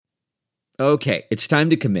Okay, it's time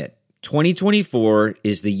to commit. 2024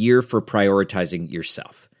 is the year for prioritizing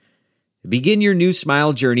yourself. Begin your new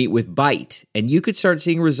smile journey with Byte, and you could start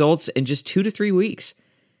seeing results in just 2 to 3 weeks.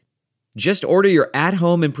 Just order your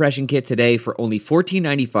at-home impression kit today for only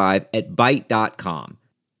 $14.95 at Byte.com.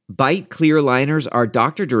 Byte clear liners are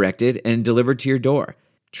doctor-directed and delivered to your door.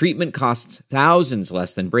 Treatment costs thousands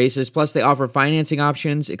less than braces, plus they offer financing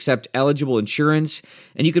options, accept eligible insurance,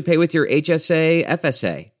 and you could pay with your HSA,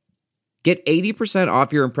 FSA. Get 80%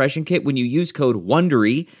 off your impression kit when you use code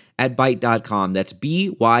WONDERY at Byte.com. That's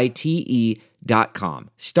BYTE.com.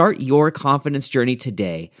 Start your confidence journey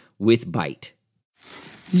today with Byte.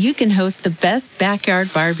 You can host the best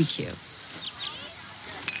backyard barbecue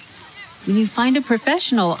when you find a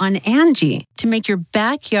professional on Angie to make your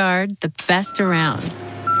backyard the best around.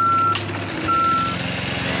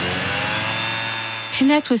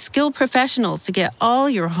 Connect with skilled professionals to get all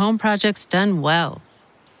your home projects done well.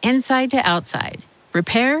 Inside to outside,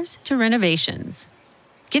 repairs to renovations.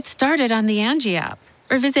 Get started on the Angie app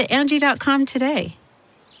or visit Angie.com today.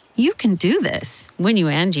 You can do this when you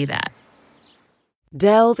Angie that.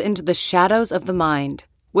 Delve into the shadows of the mind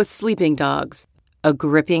with Sleeping Dogs, a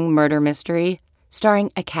gripping murder mystery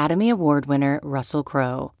starring Academy Award winner Russell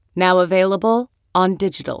Crowe. Now available on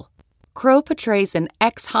digital. Crowe portrays an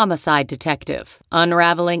ex-homicide detective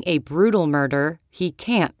unraveling a brutal murder he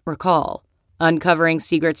can't recall. Uncovering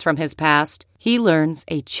secrets from his past, he learns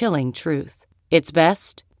a chilling truth. It's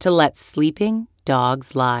best to let sleeping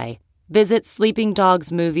dogs lie. Visit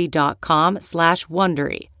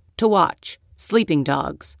sleepingdogsmovie.com/Wondery to watch Sleeping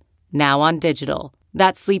Dogs, now on digital.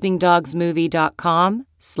 That's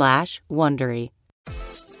sleepingdogsmovie.com/Wondery.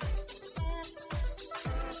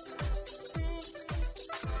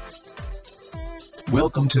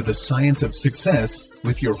 Welcome to the Science of Success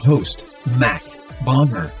with your host, Matt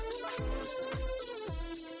Bodmer.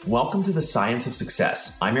 Welcome to the Science of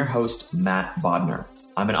Success. I'm your host, Matt Bodmer.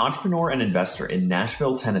 I'm an entrepreneur and investor in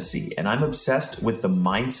Nashville, Tennessee, and I'm obsessed with the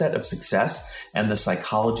mindset of success and the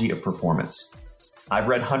psychology of performance. I've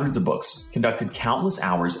read hundreds of books, conducted countless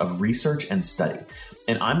hours of research and study,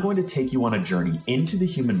 and I'm going to take you on a journey into the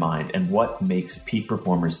human mind and what makes peak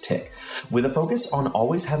performers tick, with a focus on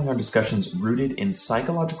always having our discussions rooted in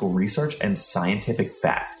psychological research and scientific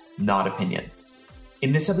fact, not opinion.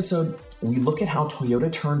 In this episode, we look at how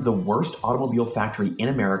Toyota turned the worst automobile factory in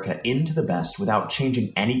America into the best without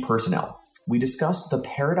changing any personnel. We discuss the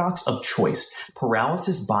paradox of choice,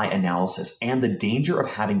 paralysis by analysis, and the danger of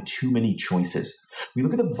having too many choices. We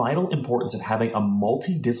look at the vital importance of having a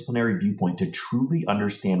multidisciplinary viewpoint to truly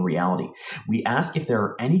understand reality. We ask if there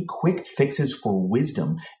are any quick fixes for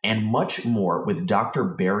wisdom, and much more with Dr.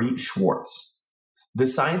 Barry Schwartz. The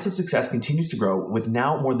Science of Success continues to grow with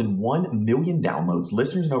now more than 1 million downloads,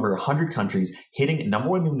 listeners in over 100 countries, hitting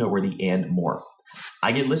 #1 new noteworthy, and more.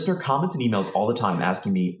 I get listener comments and emails all the time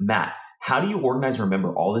asking me, Matt, how do you organize and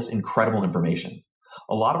remember all this incredible information?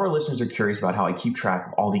 A lot of our listeners are curious about how I keep track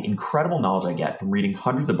of all the incredible knowledge I get from reading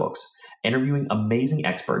hundreds of books, interviewing amazing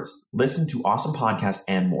experts, listening to awesome podcasts,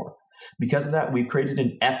 and more. Because of that, we've created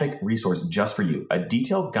an epic resource just for you, a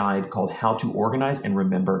detailed guide called How to Organize and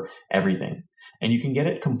Remember Everything. And you can get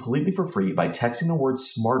it completely for free by texting the word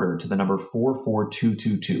SMARTER to the number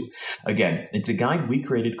 44222. Again, it's a guide we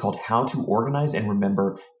created called How to Organize and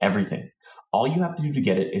Remember Everything. All you have to do to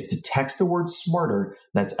get it is to text the word SMARTER,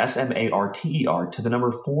 that's SMARTER, to the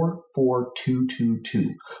number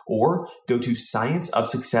 44222, or go to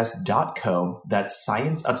scienceofsuccess.co, that's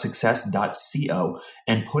scienceofsuccess.co,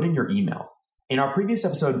 and put in your email. In our previous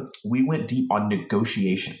episode, we went deep on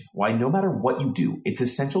negotiation, why no matter what you do, it's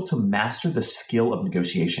essential to master the skill of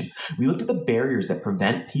negotiation. We looked at the barriers that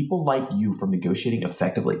prevent people like you from negotiating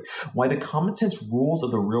effectively, why the common sense rules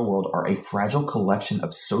of the real world are a fragile collection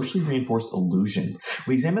of socially reinforced illusion.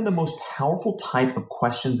 We examined the most powerful type of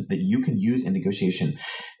questions that you can use in negotiation,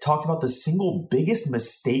 talked about the single biggest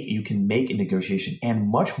mistake you can make in negotiation, and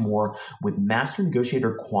much more with master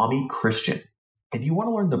negotiator Kwame Christian. If you want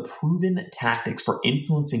to learn the proven tactics for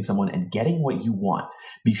influencing someone and getting what you want,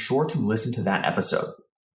 be sure to listen to that episode.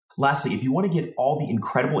 Lastly, if you want to get all the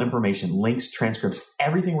incredible information, links, transcripts,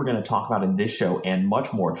 everything we're going to talk about in this show and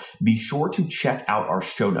much more, be sure to check out our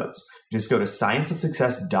show notes. Just go to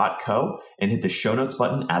scienceofsuccess.co and hit the show notes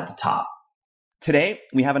button at the top. Today,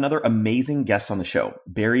 we have another amazing guest on the show,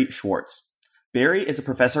 Barry Schwartz. Barry is a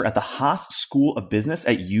professor at the Haas School of Business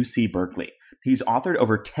at UC Berkeley. He's authored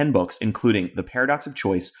over 10 books, including The Paradox of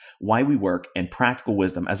Choice, Why We Work, and Practical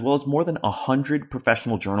Wisdom, as well as more than 100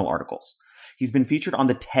 professional journal articles. He's been featured on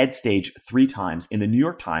the TED stage 3 times in the New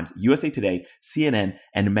York Times, USA Today, CNN,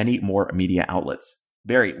 and many more media outlets.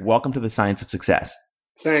 Barry, welcome to the Science of Success.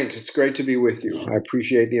 Thanks. It's great to be with you. I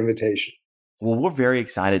appreciate the invitation. Well, we're very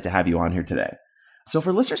excited to have you on here today. So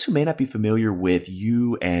for listeners who may not be familiar with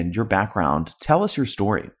you and your background, tell us your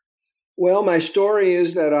story. Well, my story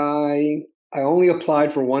is that I only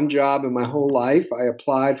applied for one job in my whole life. I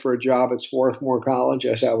applied for a job at Swarthmore College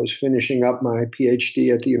as I was finishing up my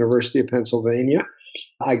PhD at the University of Pennsylvania.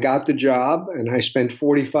 I got the job and I spent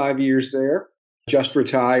 45 years there. Just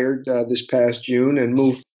retired this past June and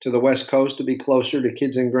moved to the West Coast to be closer to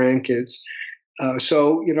kids and grandkids.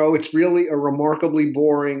 So, it's really a remarkably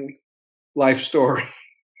boring life story.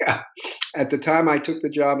 At the time I took the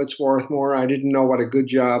job at Swarthmore, I didn't know what a good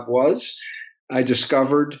job was. I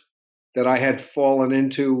discovered that I had fallen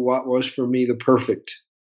into what was for me the perfect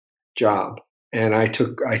job. And I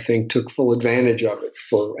took full advantage of it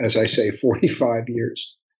for, as I say, 45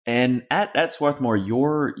 years. And at Swarthmore,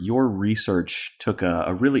 your research took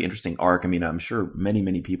a really interesting arc. I mean, I'm sure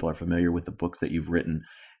many people are familiar with the books that you've written.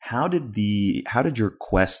 How did your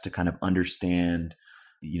quest to kind of understand,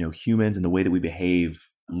 humans and the way that we behave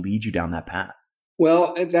lead you down that path?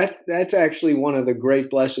 Well, that's actually one of the great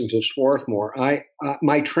blessings of Swarthmore.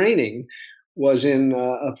 My training was in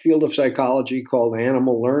a field of psychology called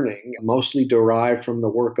animal learning, mostly derived from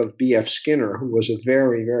the work of B.F. Skinner, who was a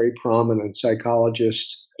very, very prominent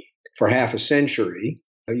psychologist for half a century.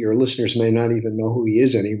 Your listeners may not even know who he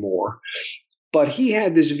is anymore. But he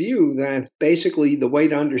had this view that basically the way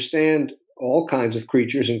to understand all kinds of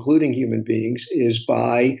creatures, including human beings, is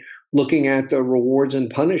by looking at the rewards and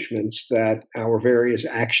punishments that our various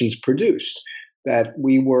actions produced. That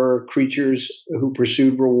we were creatures who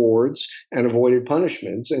pursued rewards and avoided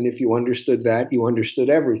punishments. And if you understood that, you understood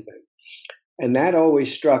everything. And that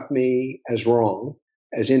always struck me as wrong,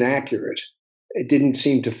 as inaccurate. It didn't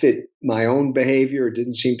seem to fit my own behavior. It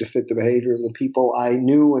didn't seem to fit the behavior of the people I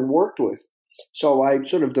knew and worked with. So I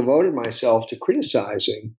sort of devoted myself to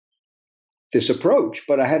criticizing this approach,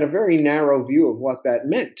 but I had a very narrow view of what that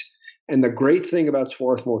meant. And the great thing about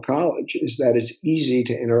Swarthmore College is that it's easy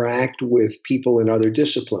to interact with people in other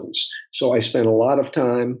disciplines. So I spent a lot of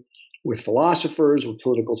time with philosophers, with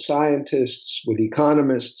political scientists, with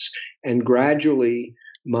economists, and gradually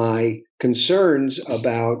my concerns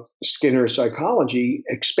about Skinner's psychology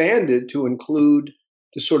expanded to include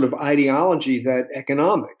the sort of ideology that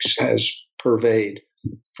economics has purveyed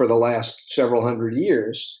for the last several hundred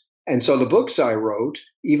years. And so the books I wrote,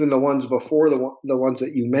 even the ones before the ones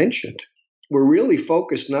that you mentioned, were really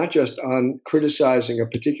focused not just on criticizing a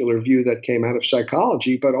particular view that came out of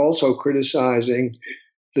psychology, but also criticizing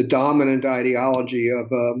the dominant ideology of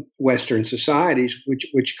Western societies,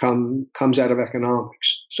 which comes out of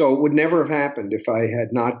economics. So it would never have happened if I had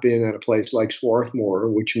not been at a place like Swarthmore,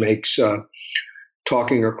 which makes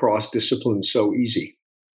talking across disciplines so easy.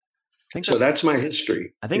 So that's my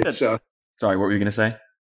history. I think that's. Sorry, what were you going to say?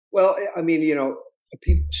 Well, I mean,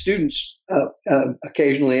 students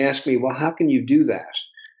occasionally ask me, well, how can you do that?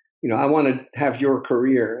 I want to have your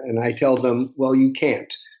career. And I tell them, well, you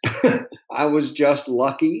can't. I was just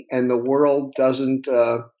lucky, and the world doesn't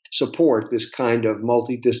support this kind of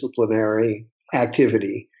multidisciplinary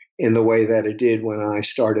activity in the way that it did when I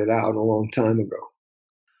started out a long time ago.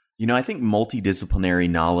 I think multidisciplinary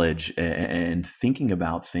knowledge and thinking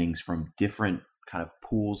about things from different kind of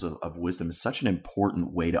pools of wisdom is such an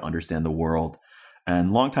important way to understand the world.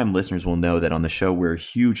 And longtime listeners will know that on the show, we're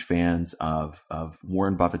huge fans of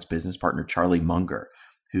Warren Buffett's business partner, Charlie Munger,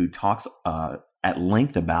 who talks at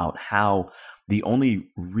length about how the only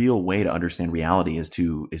real way to understand reality is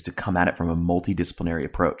to come at it from a multidisciplinary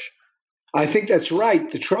approach. I think that's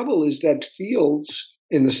right. The trouble is that fields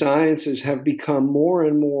in the sciences have become more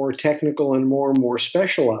and more technical and more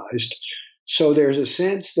specialized. So there's a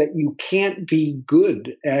sense that you can't be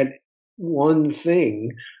good at one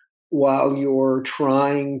thing while you're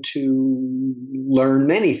trying to learn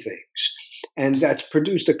many things. And that's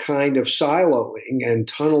produced a kind of siloing and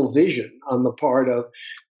tunnel vision on the part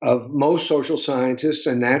of most social scientists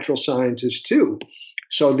and natural scientists too.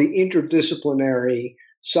 So the interdisciplinary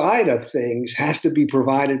side of things has to be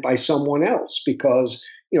provided by someone else because,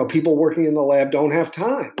 people working in the lab don't have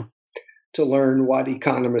time to learn what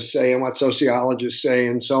economists say and what sociologists say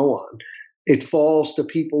and so on. It falls to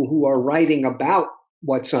people who are writing about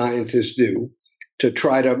what scientists do to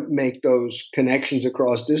try to make those connections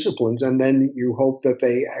across disciplines. And then you hope that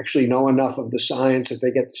they actually know enough of the science that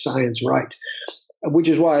they get the science right, which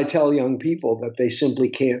is why I tell young people that they simply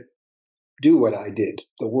can't do what I did.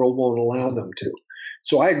 The world won't allow them to.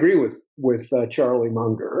 So I agree with Charlie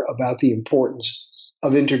Munger about the importance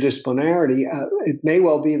of interdisciplinarity. It may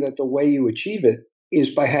well be that the way you achieve it is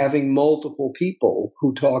by having multiple people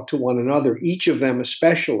who talk to one another, each of them a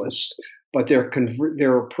specialist, but their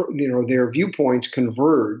viewpoints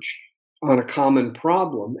converge on a common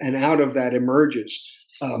problem, and out of that emerges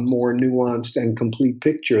a more nuanced and complete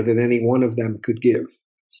picture than any one of them could give.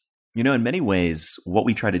 You know, in many ways, what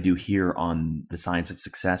we try to do here on The Science of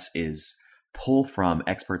Success is pull from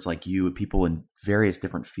experts like you, people in various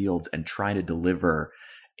different fields, and try to deliver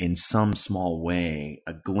in some small way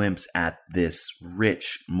a glimpse at this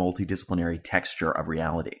rich, multidisciplinary texture of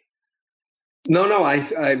reality. No,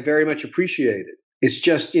 I very much appreciate it. It's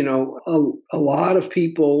just, a lot of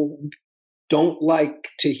people don't like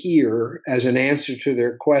to hear as an answer to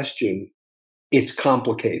their question, it's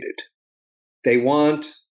complicated. They want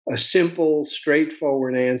a simple,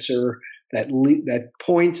 straightforward answer that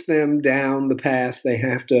points them down the path they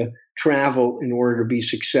have to travel in order to be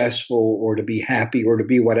successful or to be happy or to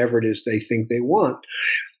be whatever it is they think they want.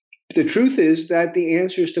 The truth is that the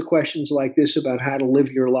answers to questions like this about how to live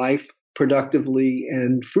your life productively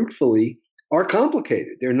and fruitfully are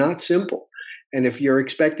complicated. They're not simple. And if you're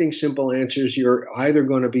expecting simple answers, you're either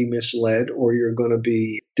going to be misled or you're going to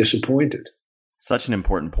be disappointed. Such an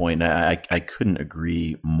important point. I couldn't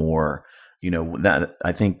agree more. That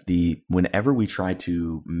I think whenever we try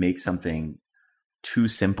to make something too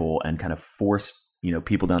simple and kind of force,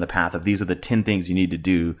 people down the path of these are the 10 things you need to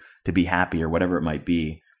do to be happy or whatever it might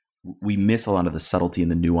be, we miss a lot of the subtlety and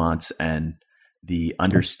the nuance and the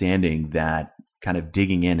understanding that kind of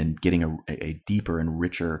digging in and getting a deeper and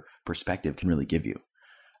richer perspective can really give you.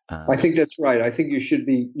 I think that's right. I think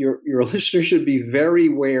your listeners should be very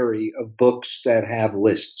wary of books that have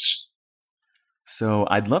lists. So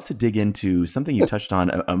I'd love to dig into something you touched on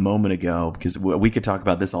a moment ago, because we could talk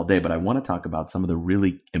about this all day, but I want to talk about some of the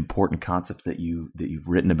really important concepts that you've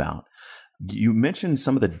written about. You mentioned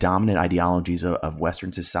some of the dominant ideologies of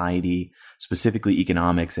Western society, specifically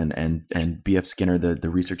economics, and B.F. Skinner, the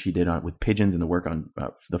research he did with pigeons and the work on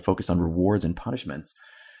the focus on rewards and punishments.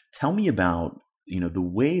 Tell me about the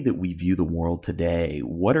way that we view the world today.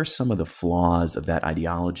 What are some of the flaws of that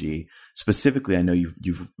ideology? Specifically, I know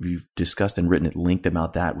you've discussed and written at length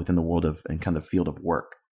about that within the world of and kind of the field of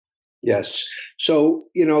work. Yes. So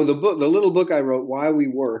the little book I wrote, Why We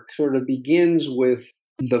Work, sort of begins with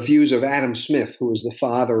the views of Adam Smith, who was the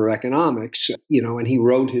father of economics, and he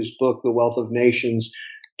wrote his book, The Wealth of Nations,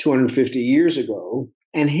 250 years ago.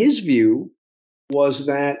 And his view was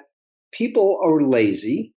that people are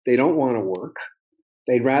lazy. They don't want to work.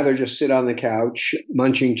 They'd rather just sit on the couch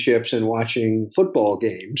munching chips and watching football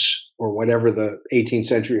games or whatever the 18th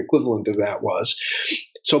century equivalent of that was.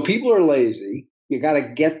 So people are lazy. You got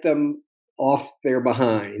to get them off their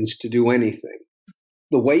behinds to do anything.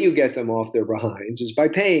 The way you get them off their behinds is by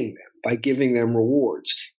paying them, by giving them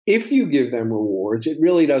rewards. If you give them rewards, it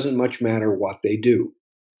really doesn't much matter what they do.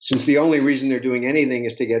 Since the only reason they're doing anything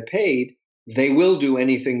is to get paid, they will do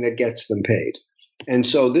anything that gets them paid. And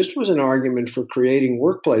so this was an argument for creating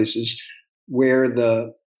workplaces where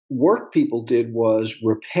the work people did was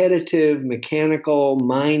repetitive, mechanical,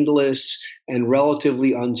 mindless, and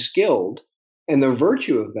relatively unskilled. And the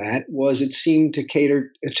virtue of that was it seemed to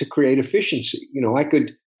cater to create efficiency.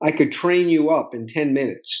 I could train you up in 10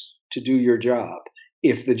 minutes to do your job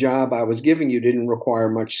if the job I was giving you didn't require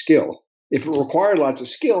much skill. If it required lots of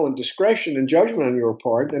skill and discretion and judgment on your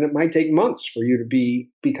part, then it might take months for you to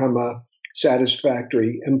become a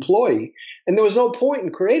satisfactory employee. And there was no point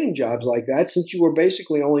in creating jobs like that since you were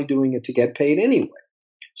basically only doing it to get paid anyway.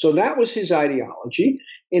 So that was his ideology,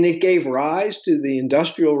 and it gave rise to the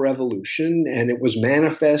Industrial Revolution, and it was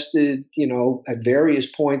manifested, at various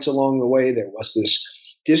points along the way. There was this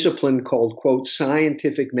discipline called, quote,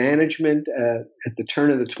 scientific management at the turn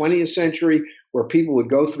of the 20th century, where people would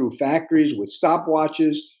go through factories with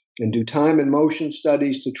stopwatches and do time and motion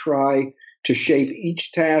studies to try to shape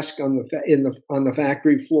each task on the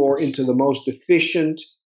factory floor into the most efficient,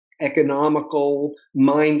 economical,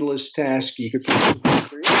 mindless task you could possibly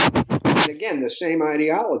create. And again, the same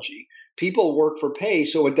ideology. People work for pay,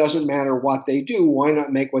 so it doesn't matter what they do. Why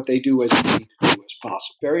not make what they do as easy to do as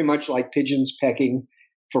possible? Very much like pigeons pecking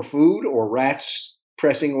for food or rats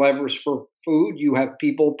pressing levers for food, you have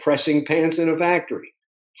people pressing pants in a factory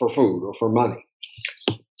for food or for money.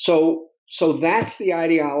 So that's the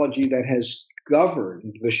ideology that has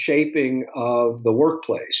governed the shaping of the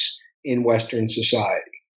workplace in Western society.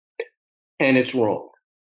 And it's wrong.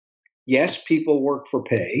 Yes, people work for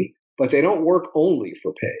pay, but they don't work only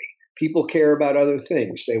for pay. People care about other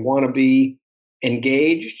things. They want to be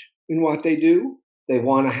engaged in what they do. They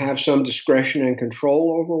want to have some discretion and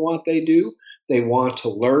control over what they do. They want to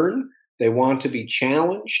learn. They want to be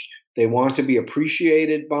challenged. They want to be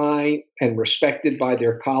appreciated by and respected by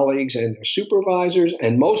their colleagues and their supervisors.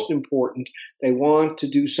 And most important, they want to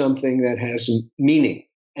do something that has meaning.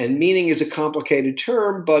 And meaning is a complicated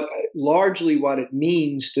term, but largely what it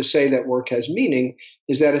means to say that work has meaning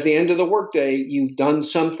is that at the end of the workday, you've done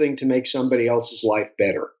something to make somebody else's life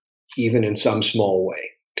better, even in some small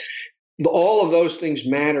way. All of those things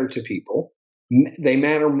matter to people. They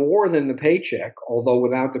matter more than the paycheck, although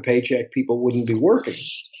without the paycheck, people wouldn't be working.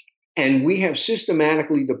 And we have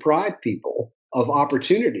systematically deprived people of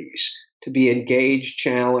opportunities to be engaged,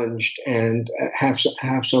 challenged, and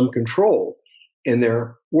have some control in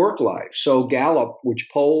their work life. So Gallup, which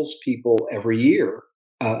polls people every year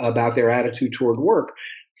about their attitude toward work,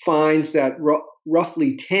 finds that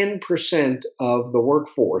roughly 10% of the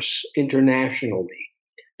workforce internationally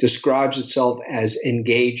describes itself as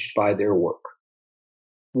engaged by their work.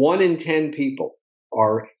 1 in 10 people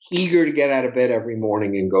are eager to get out of bed every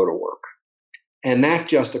morning and go to work. And that's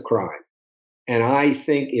just a crime. And I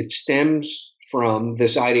think it stems from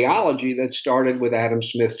this ideology that started with Adam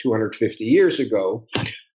Smith 250 years ago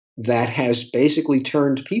that has basically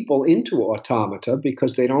turned people into automata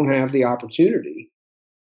because they don't have the opportunity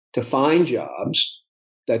to find jobs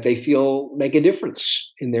that they feel make a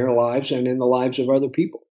difference in their lives and in the lives of other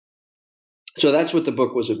people. So that's what the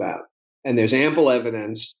book was about. And there's ample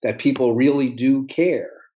evidence that people really do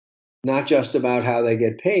care, not just about how they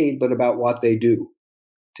get paid, but about what they do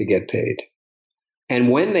to get paid.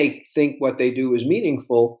 And when they think what they do is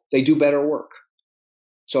meaningful, they do better work.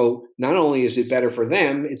 So not only is it better for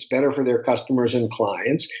them, it's better for their customers and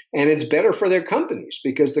clients, and it's better for their companies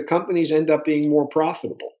because the companies end up being more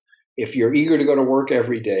profitable. If you're eager to go to work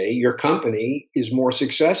every day, your company is more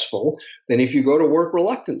successful than if you go to work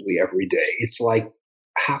reluctantly every day. It's like,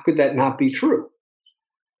 how could that not be true?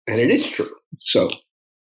 And it is true. So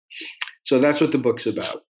that's what the book's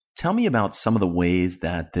about. Tell me about some of the ways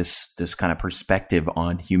that this kind of perspective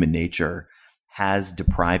on human nature has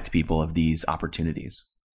deprived people of these opportunities.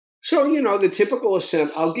 So, the typical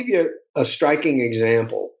I'll give you a striking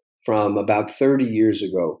example from about 30 years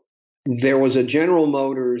ago. There was a General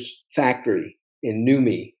Motors factory in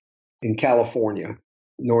Numi in California,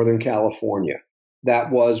 Northern California,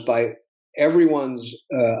 that was by everyone's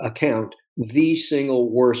account the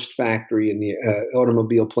single worst factory in the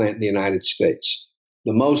automobile plant in the United States.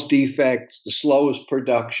 The most defects, the slowest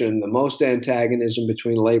production, the most antagonism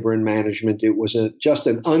between labor and management. It was just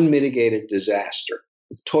an unmitigated disaster.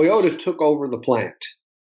 Toyota took over the plant.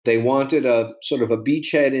 They wanted a sort of a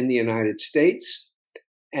beachhead in the United States,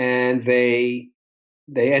 and they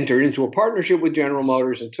entered into a partnership with General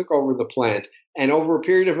Motors and took over the plant. And over a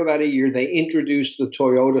period of about a year, they introduced the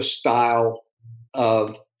Toyota style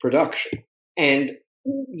of production. And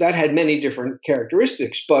that had many different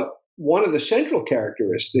characteristics, but one of the central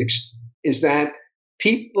characteristics is that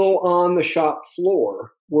people on the shop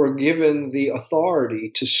floor were given the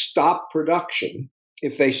authority to stop production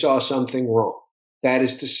if they saw something wrong. That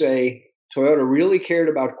is to say, Toyota really cared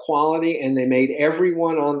about quality, and they made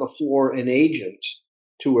everyone on the floor an agent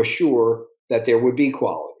to assure that there would be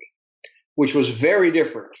quality, which was very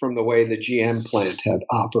different from the way the GM plant had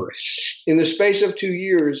operated. In the space of 2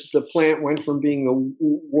 years, the plant went from being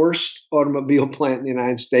the worst automobile plant in the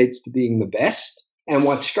United States to being the best. And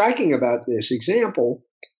what's striking about this example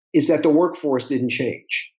is that the workforce didn't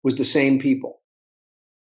change. It was the same people.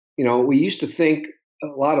 We used to think, a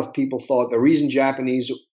lot of people thought the reason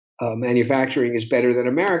Japanese manufacturing is better than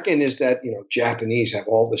American is that, Japanese have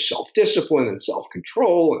all this self-discipline and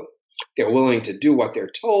self-control, and they're willing to do what they're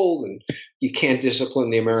told, and you can't discipline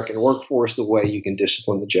the American workforce the way you can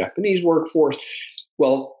discipline the Japanese workforce.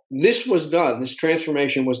 Well, this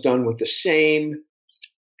transformation was done with the same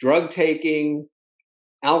drug-taking,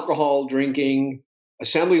 alcohol-drinking,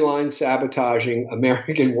 assembly line sabotaging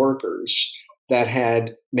American workers that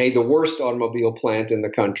had made the worst automobile plant in the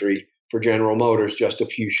country for General Motors just a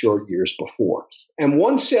few short years before. And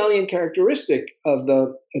one salient characteristic of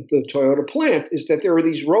the Toyota plant is that there are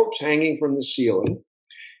these ropes hanging from the ceiling,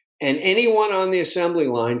 and anyone on the assembly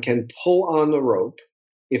line can pull on the rope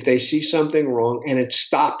if they see something wrong, and it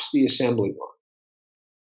stops the assembly line.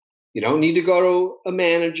 You don't need to go to a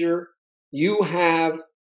manager. You have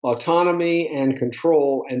autonomy and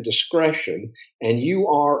control and discretion, and you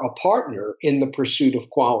are a partner in the pursuit of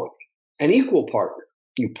quality, an equal partner.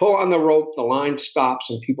 You pull on the rope, the line stops,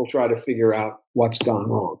 and people try to figure out what's gone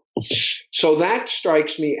wrong. So that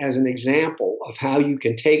strikes me as an example of how you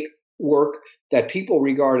can take work that people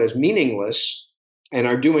regard as meaningless and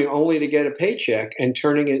are doing only to get a paycheck and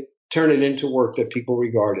turn it into work that people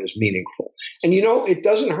regard as meaningful. And it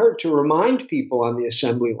doesn't hurt to remind people on the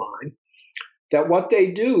assembly line that what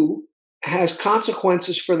they do has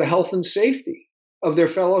consequences for the health and safety of their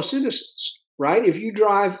fellow citizens, right? If you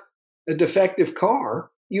drive a defective car,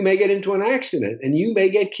 you may get into an accident and you may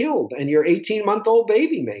get killed, and your 18-month-old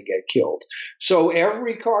baby may get killed. So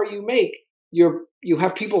every car you make, you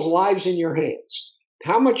have people's lives in your hands.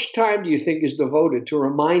 How much time do you think is devoted to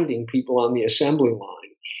reminding people on the assembly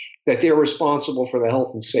line that they're responsible for the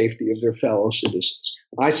health and safety of their fellow citizens?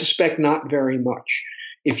 I suspect not very much.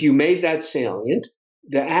 If you made that salient,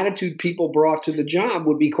 the attitude people brought to the job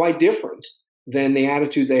would be quite different than the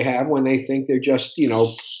attitude they have when they think they're just,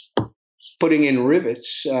 putting in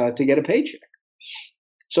rivets to get a paycheck.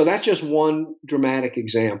 So that's just one dramatic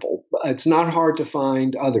example. It's not hard to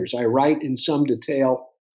find others. I write in some detail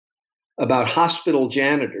about hospital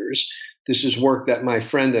janitors. This is work that my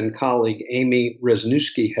friend and colleague Amy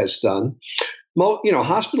Rezniewski has done.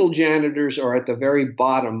 Hospital janitors are at the very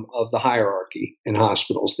bottom of the hierarchy in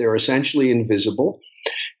hospitals. They're essentially invisible.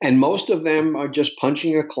 And most of them are just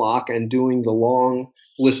punching a clock and doing the long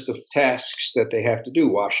list of tasks that they have to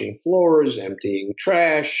do, washing floors, emptying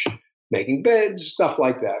trash, making beds, stuff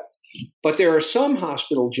like that. But there are some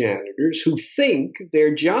hospital janitors who think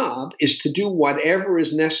their job is to do whatever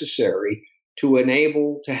is necessary to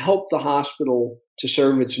help the hospital to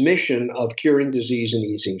serve its mission of curing disease and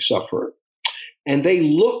easing suffering. And they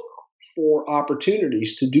look for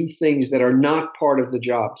opportunities to do things that are not part of the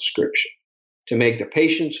job description, to make the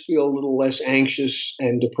patients feel a little less anxious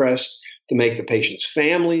and depressed, to make the patient's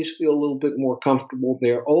families feel a little bit more comfortable.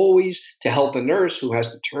 They're always to help a nurse who has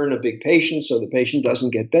to turn a big patient so the patient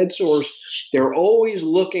doesn't get bed sores. They're always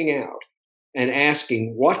looking out and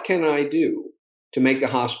asking, what can I do to make the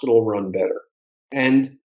hospital run better?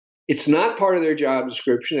 And it's not part of their job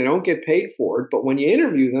description. They don't get paid for it. But when you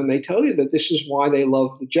interview them, they tell you that this is why they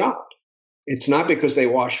love the job. It's not because they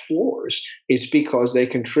wash floors. It's because they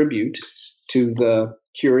contribute to the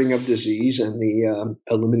curing of disease and the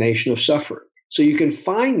elimination of suffering. So you can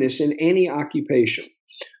find this in any occupation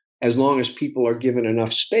as long as people are given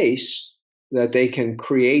enough space that they can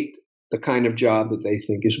create the kind of job that they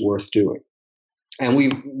think is worth doing. And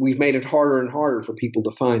we've made it harder and harder for people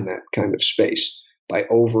to find that kind of space by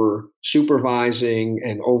over supervising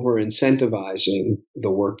and over incentivizing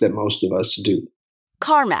the work that most of us do.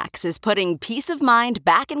 CarMax is putting peace of mind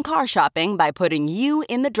back in car shopping by putting you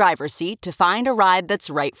in the driver's seat to find a ride that's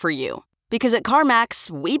right for you. Because at CarMax,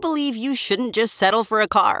 we believe you shouldn't just settle for a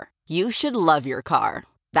car. You should love your car.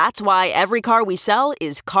 That's why every car we sell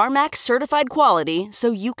is CarMax certified quality,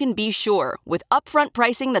 so you can be sure with upfront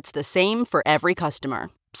pricing that's the same for every customer.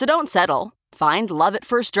 So don't settle. Find love at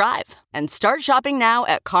first drive and start shopping now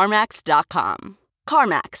at CarMax.com.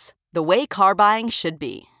 CarMax, the way car buying should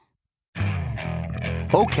be.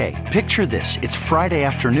 Okay, picture this. It's Friday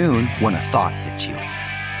afternoon when a thought hits you.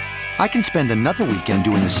 I can spend another weekend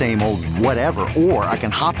doing the same old whatever, or I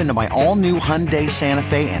can hop into my all-new Hyundai Santa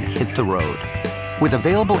Fe and hit the road. With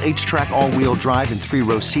available H-Track all-wheel drive and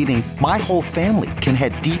 3-row seating, my whole family can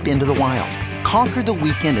head deep into the wild. Conquer the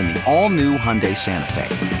weekend in the all-new Hyundai Santa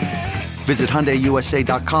Fe. Visit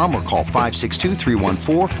HyundaiUSA.com or call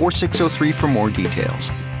 562-314-4603 for more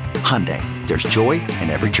details. Hyundai, there's joy in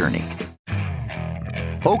every journey.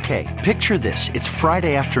 Okay, picture this. It's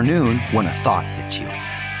Friday afternoon when a thought hits you.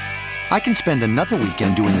 I can spend another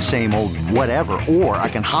weekend doing the same old whatever, or I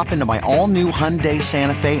can hop into my all-new Hyundai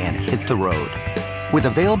Santa Fe and hit the road. With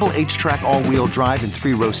available H-Track all-wheel drive and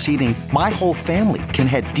 3-row seating, my whole family can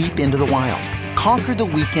head deep into the wild. Conquer the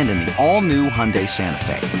weekend in the all-new Hyundai Santa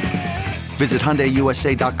Fe. Visit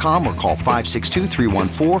HyundaiUSA.com or call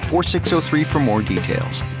 562-314-4603 for more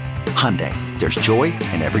details. Hyundai, there's joy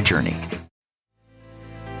in every journey.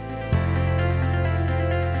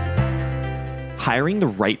 Hiring the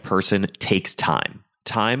right person takes time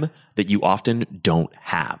that you often don't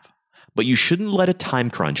have. But you shouldn't let a time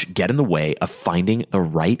crunch get in the way of finding the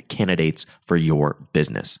right candidates for your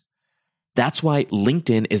business. That's why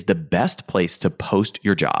LinkedIn is the best place to post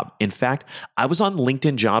your job. In fact, I was on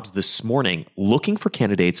LinkedIn Jobs this morning looking for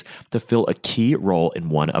candidates to fill a key role in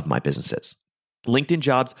one of my businesses. LinkedIn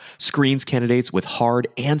Jobs screens candidates with hard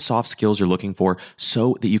and soft skills you're looking for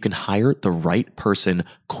so that you can hire the right person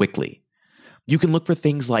quickly. You can look for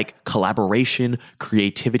things like collaboration,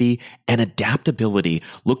 creativity, and adaptability,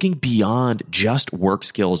 looking beyond just work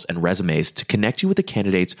skills and resumes to connect you with the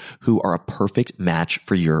candidates who are a perfect match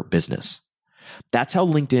for your business. That's how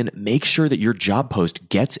LinkedIn makes sure that your job post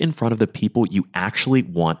gets in front of the people you actually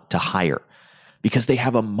want to hire, because they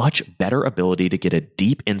have a much better ability to get a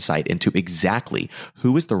deep insight into exactly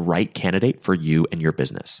who is the right candidate for you and your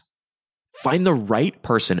business. Find the right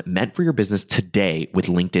person meant for your business today with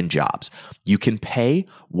LinkedIn Jobs. You can pay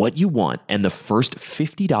what you want, and the first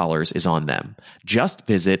 $50 is on them. Just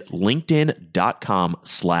visit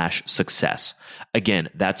linkedin.com/success. Again,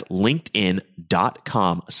 that's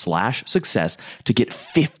linkedin.com/success to get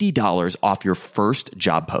 $50 off your first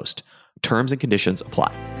job post. Terms and conditions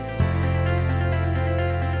apply.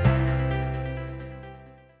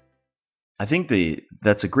 I think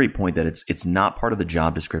that's a great point, that it's not part of the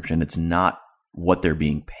job description. It's not what they're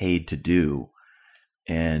being paid to do.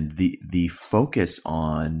 And the focus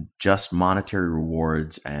on just monetary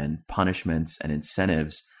rewards and punishments and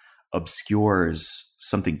incentives obscures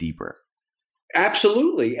something deeper.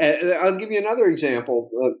 Absolutely. I'll give you another example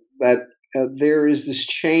that there is this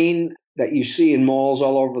chain that you see in malls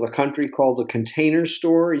all over the country called the Container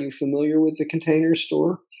Store. Are you familiar with the Container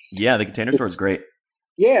Store? Yeah, the Container Store is great.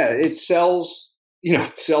 Yeah, it sells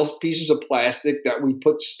pieces of plastic that we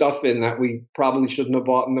put stuff in that we probably shouldn't have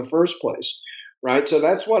bought in the first place, right? So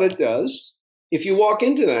that's what it does. If you walk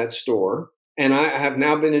into that store, and I have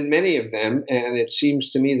now been in many of them, and it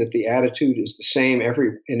seems to me that the attitude is the same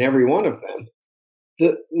in every one of them,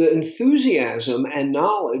 the enthusiasm and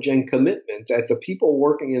knowledge and commitment that the people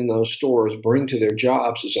working in those stores bring to their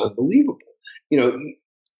jobs is unbelievable.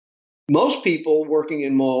 Most people working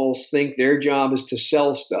in malls think their job is to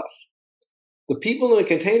sell stuff. The people in a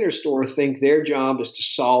Container Store think their job is to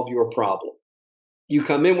solve your problem. You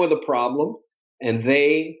come in with a problem, and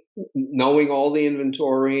they, knowing all the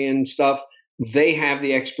inventory and stuff, they have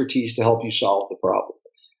the expertise to help you solve the problem.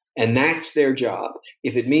 And that's their job.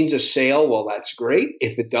 If it means a sale, well, that's great.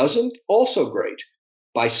 If it doesn't, also great.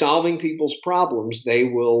 By solving people's problems, they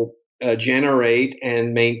will generate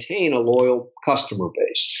and maintain a loyal customer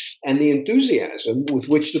base. And the enthusiasm with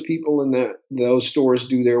which the people in those stores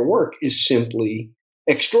do their work is simply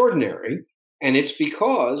extraordinary. And it's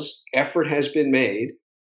because effort has been made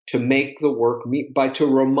to make the work to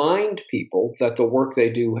remind people that the work they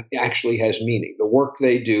do actually has meaning. The work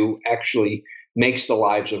they do actually makes the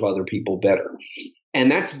lives of other people better. And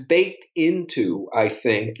that's baked into, I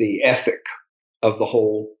think, the ethic of the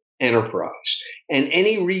whole enterprise. And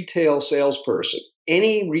any retail salesperson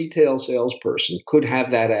could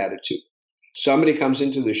have that attitude. Somebody comes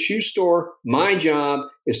into the shoe store, my job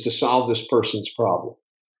is to solve this person's problem.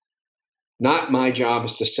 Not my job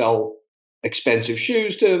is to sell expensive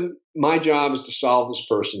shoes to him. My job is to solve this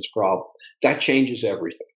person's problem. That changes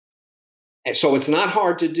everything. And so it's not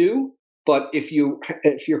hard to do, but if you're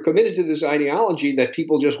committed to this ideology that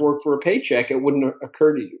people just work for a paycheck, it wouldn't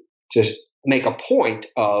occur to you to make a point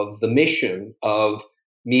of the mission of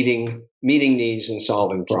meeting needs and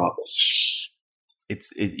solving problems.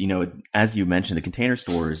 As you mentioned, the Container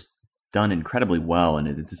Store is done incredibly well, and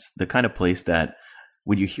it's the kind of place that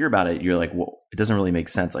when you hear about it, you're like, well, it doesn't really make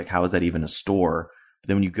sense. Like, how is that even a store? But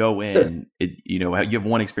then when you go in, you have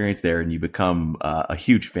one experience there, and you become a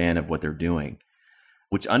huge fan of what they're doing,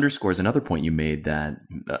 which underscores another point you made that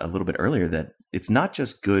a little bit earlier, that it's not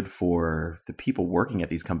just good for the people working at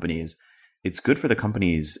these companies. It's good for the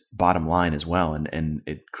company's bottom line as well. And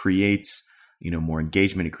it creates, more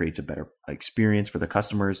engagement. It creates a better experience for the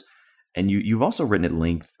customers. And you've also written at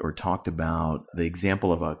length or talked about the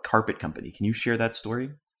example of a carpet company. Can you share that story?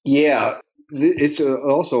 Yeah, it's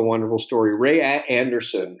also a wonderful story. Ray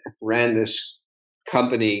Anderson ran this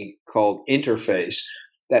company called Interface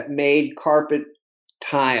that made carpet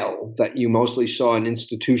tile that you mostly saw in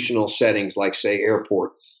institutional settings, like, say,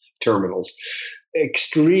 airport terminals.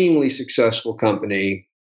 Extremely successful company.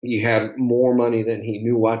 He had more money than he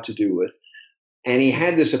knew what to do with. And he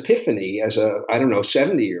had this epiphany as a,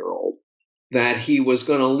 70-year-old that he was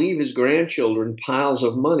going to leave his grandchildren piles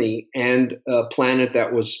of money and a planet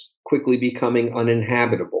that was quickly becoming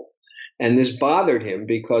uninhabitable. And this bothered him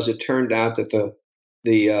because it turned out that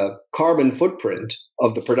the carbon footprint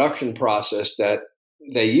of the production process that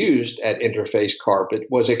they used at Interface Carpet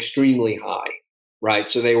was extremely high, right?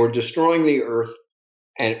 So they were destroying the earth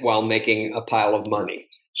while making a pile of money.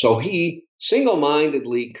 So he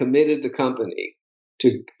single-mindedly committed the company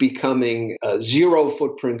to becoming a zero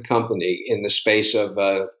footprint company in the space of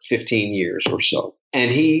 15 years or so.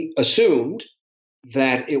 And he assumed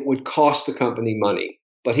that it would cost the company money,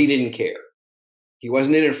 but he didn't care. He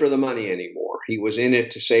wasn't in it for the money anymore. He was in it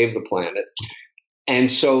to save the planet. And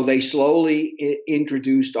so they slowly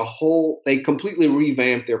introduced they completely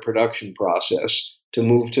revamped their production process to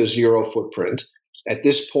move to zero footprint. At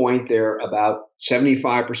this point, they're about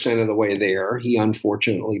 75% of the way there. He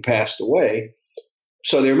unfortunately passed away.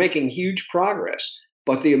 So they're making huge progress.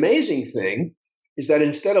 But the amazing thing is that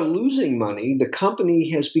instead of losing money, the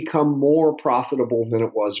company has become more profitable than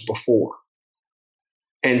it was before.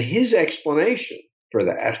 And his explanation for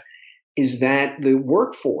that is that the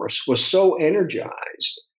workforce was so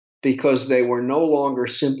energized because they were no longer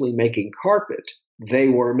simply making carpet. They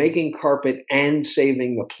were making carpet and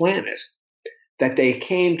saving the planet, that they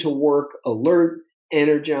came to work alert,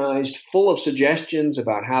 energized, full of suggestions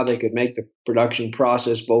about how they could make the production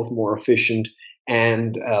process both more efficient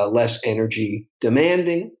and less energy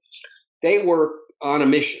demanding. They were on a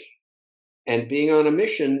mission. And being on a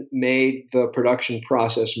mission made the production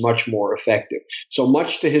process much more effective. So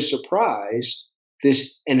much to his surprise,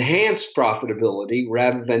 this enhanced profitability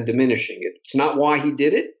rather than diminishing it. It's not why he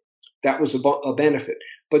did it. That was a benefit.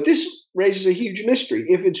 But this raises a huge mystery.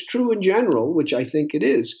 If it's true in general, which I think it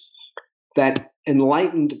is, that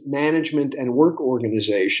enlightened management and work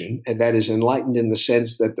organization, and that is enlightened in the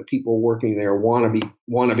sense that the people working there want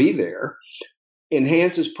to be there,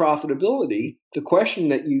 enhances profitability, the question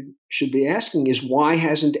that you should be asking is, why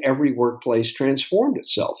hasn't every workplace transformed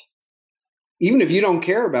itself? Even if you don't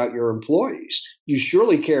care about your employees, you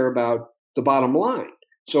surely care about the bottom line.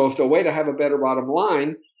 So if the way to have a better bottom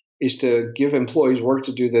line is to give employees work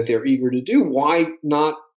to do that they're eager to do, why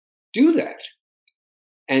not do that?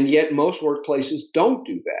 And yet most workplaces don't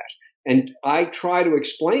do that. And I try to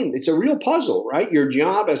explain, it's a real puzzle, right? Your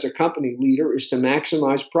job as a company leader is to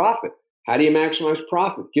maximize profit. How do you maximize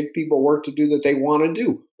profit? Give people work to do that they want to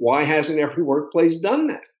do. Why hasn't every workplace done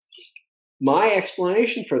that? My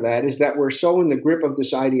explanation for that is that we're so in the grip of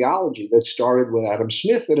this ideology that started with Adam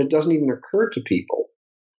Smith that it doesn't even occur to people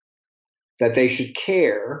that they should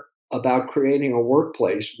care about creating a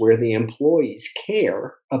workplace where the employees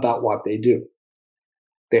care about what they do.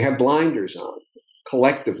 They have blinders on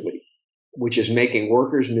collectively, which is making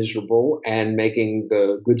workers miserable and making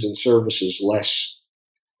the goods and services less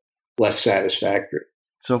satisfactory.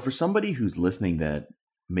 So for somebody who's listening that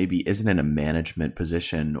maybe isn't in a management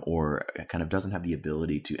position or kind of doesn't have the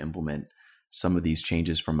ability to implement some of these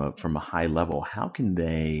changes from a high level, how can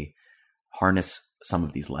they harness some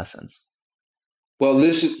of these lessons? Well,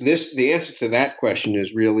 the answer to that question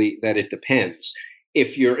is really that it depends.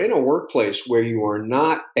 If you're in a workplace where you are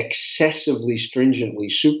not excessively stringently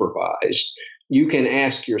supervised, you can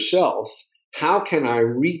ask yourself, how can I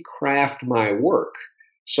recraft my work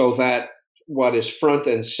so that what is front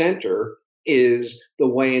and center is the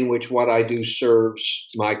way in which what I do serves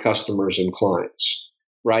my customers and clients,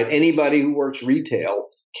 right? Anybody who works retail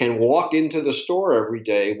can walk into the store every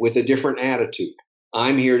day with a different attitude.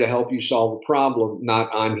 I'm here to help you solve a problem, not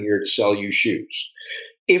I'm here to sell you shoes.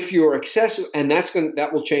 If you're excessive, and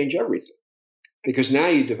that will change everything, because now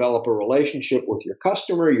you develop a relationship with your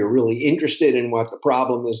customer. You're really interested in what the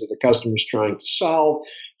problem is that the customer is trying to solve.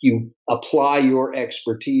 You apply your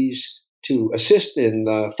expertise to assist in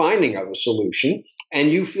the finding of a solution,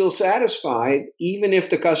 and you feel satisfied even if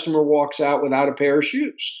the customer walks out without a pair of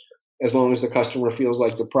shoes, as long as the customer feels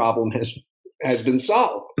like the problem has been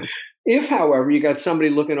solved. If, however, you got somebody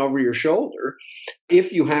looking over your shoulder,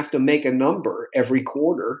 if you have to make a number every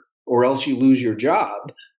quarter or else you lose your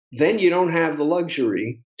job, then you don't have the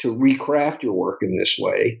luxury to recraft your work in this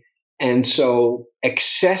way. And so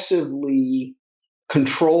excessively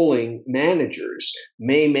controlling managers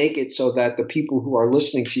may make it so that the people who are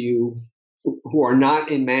listening to you, who are not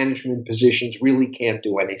in management positions, really can't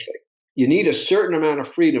do anything. You need a certain amount of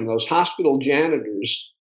freedom. Those hospital janitors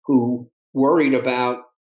who worried about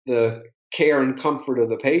the care and comfort of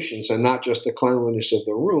the patients and not just the cleanliness of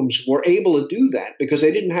the rooms were able to do that because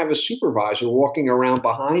they didn't have a supervisor walking around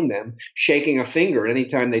behind them shaking a finger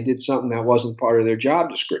anytime they did something that wasn't part of their job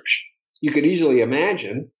description. You could easily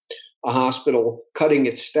imagine a hospital cutting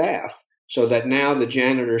its staff so that now the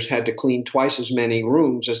janitors had to clean twice as many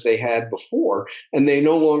rooms as they had before, and they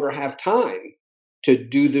no longer have time to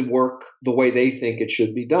do the work the way they think it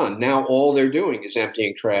should be done. Now all they're doing is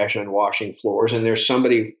emptying trash and washing floors, and there's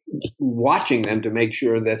somebody watching them to make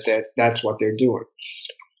sure that that's what they're doing.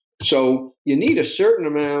 So you need a certain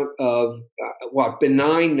amount of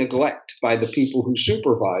benign neglect by the people who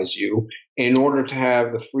supervise you in order to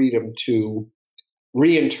have the freedom to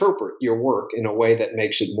reinterpret your work in a way that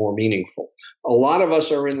makes it more meaningful. A lot of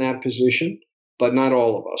us are in that position, but not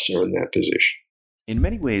all of us are in that position. In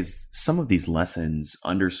many ways, some of these lessons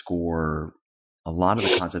underscore a lot of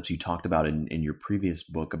the concepts you talked about in your previous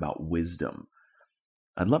book about wisdom.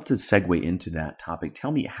 I'd love to segue into that topic.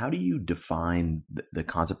 Tell me, how do you define the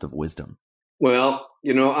concept of wisdom? Well,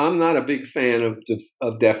 I'm not a big fan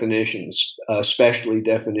of definitions, especially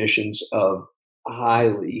definitions of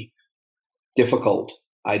highly difficult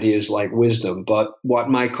ideas like wisdom. But what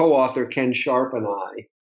my co-author Ken Sharp and I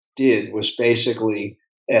did was basically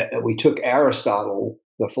we took Aristotle,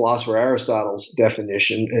 the philosopher Aristotle's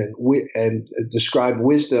definition and described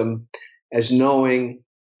wisdom as doing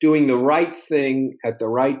the right thing at the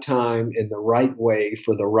right time in the right way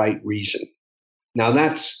for the right reason. Now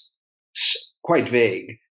that's quite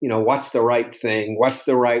vague. What's the right thing? What's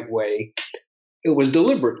the right way? It was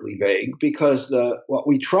deliberately vague because what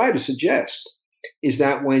we try to suggest is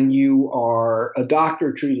that when you are a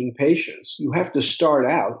doctor treating patients, you have to start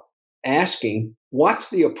out asking, what's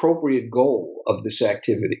the appropriate goal of this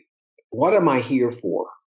activity? What am I here for?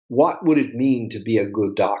 What would it mean to be a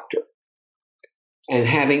good doctor? And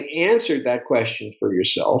having answered that question for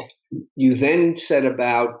yourself, you then set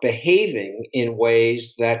about behaving in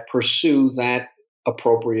ways that pursue that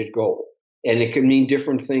appropriate goal. And it can mean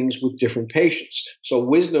different things with different patients. So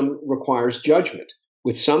wisdom requires judgment.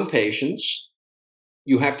 With some patients,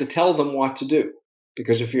 you have to tell them what to do,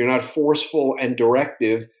 because if you're not forceful and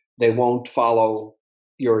directive, they won't follow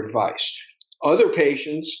your advice. Other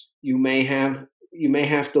patients, you may have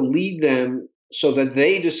to lead them so that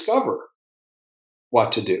they discover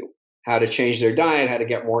what to do, how to change their diet, how to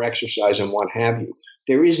get more exercise, and what have you.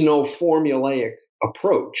 There is no formulaic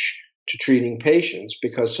approach to treating patients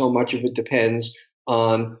because so much of it depends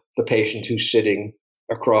on the patient who's sitting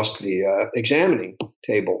across the examining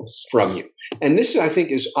table from you. And this, I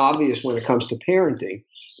think, is obvious when it comes to parenting.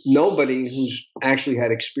 Nobody who's actually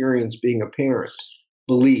had experience being a parent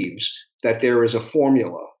believes that there is a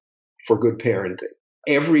formula for good parenting.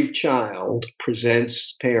 Every child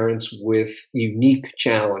presents parents with unique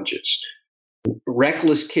challenges.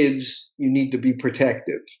 Reckless kids, you need to be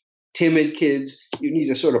protective. Timid kids, you need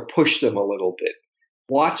to sort of push them a little bit.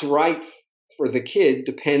 What's right for the kid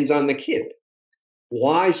depends on the kid.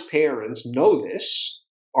 Wise parents know this,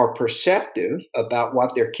 are perceptive about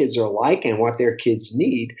what their kids are like and what their kids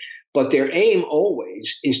need, but their aim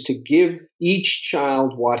always is to give each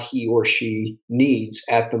child what he or she needs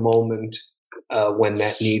at the moment when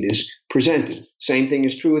that need is presented. Same thing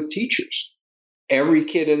is true with teachers. Every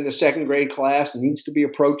kid in the second grade class needs to be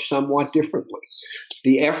approached somewhat differently.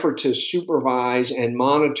 The effort to supervise and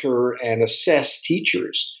monitor and assess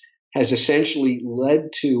teachers has essentially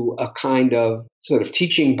led to a kind of sort of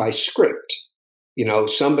teaching by script.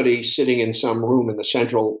 Somebody sitting in some room in the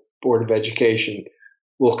Central Board of Education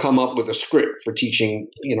will come up with a script for teaching,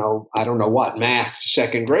 I don't know what, math to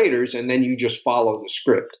second graders, and then you just follow the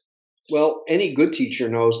script. Well, any good teacher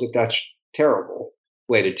knows that that's a terrible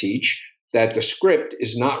way to teach, that the script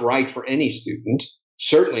is not right for any student,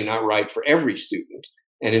 certainly not right for every student.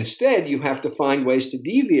 And instead, you have to find ways to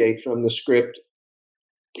deviate from the script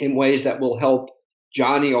in ways that will help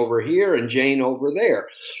Johnny over here and Jane over there.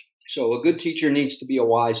 So a good teacher needs to be a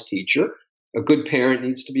wise teacher. A good parent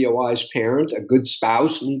needs to be a wise parent. A good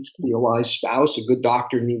spouse needs to be a wise spouse. A good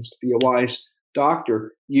doctor needs to be a wise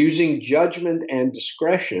doctor, using judgment and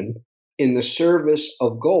discretion in the service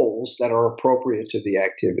of goals that are appropriate to the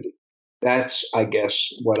activity. That's, I guess,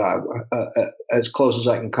 what as close as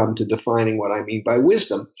I can come to defining what I mean by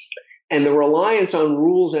wisdom. And the reliance on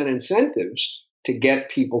rules and incentives to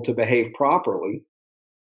get people to behave properly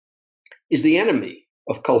is the enemy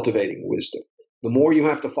of cultivating wisdom. The more you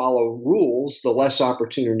have to follow rules, the less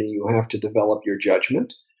opportunity you have to develop your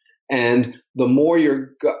judgment. And the more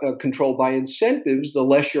you're controlled by incentives, the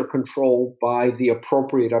less you're controlled by the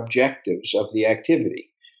appropriate objectives of the activity,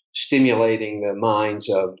 stimulating the minds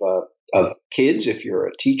of kids if you're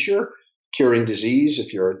a teacher, curing disease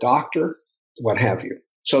if you're a doctor, what have you.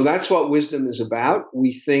 So that's what wisdom is about.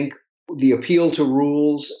 We think the appeal to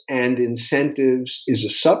rules and incentives is a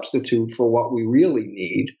substitute for what we really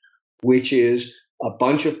need, which is a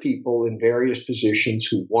bunch of people in various positions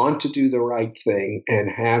who want to do the right thing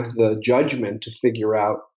and have the judgment to figure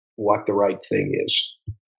out what the right thing is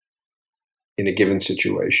in a given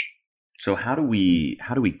situation. So how do we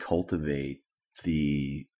cultivate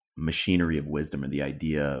the machinery of wisdom, and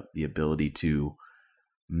the ability to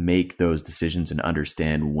make those decisions and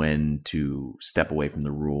understand when to step away from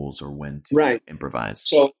the rules or when to improvise?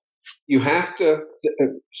 So you have to.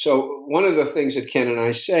 So one of the things that Ken and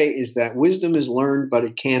I say is that wisdom is learned, but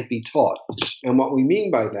it can't be taught. And what we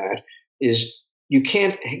mean by that is you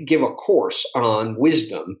can't give a course on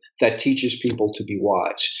wisdom that teaches people to be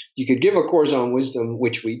wise. You could give a course on wisdom,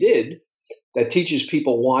 which we did, that teaches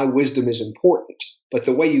people why wisdom is important. But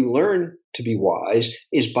the way you learn to be wise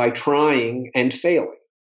is by trying and failing.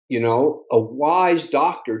 A wise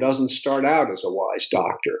doctor doesn't start out as a wise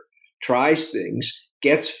doctor, tries things,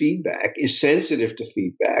 gets feedback, is sensitive to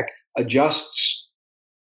feedback, adjusts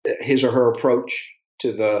his or her approach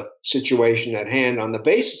to the situation at hand on the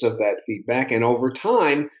basis of that feedback, and over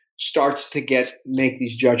time starts to make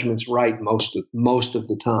these judgments right most of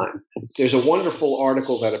the time. There's a wonderful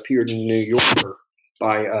article that appeared in the New Yorker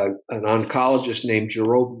by an oncologist named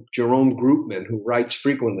Jerome Groopman, who writes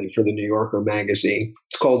frequently for the New Yorker magazine.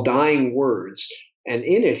 It's called Dying Words. And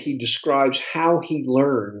in it, he describes how he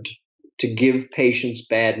learned to give patients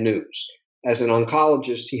bad news. As an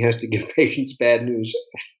oncologist, he has to give patients bad news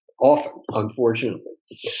often, unfortunately.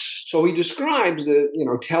 So he describes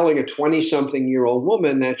telling a 20-something-year-old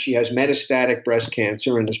woman that she has metastatic breast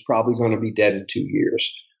cancer and is probably going to be dead in 2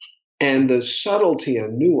 years. And the subtlety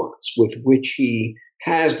and nuance with which he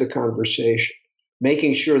has the conversation,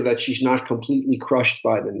 making sure that she's not completely crushed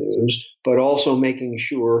by the news, but also making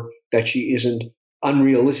sure that she isn't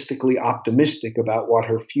unrealistically optimistic about what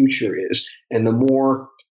her future is. And the more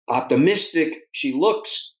optimistic she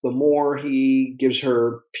looks, the more he gives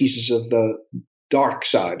her pieces of the dark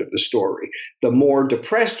side of the story. The more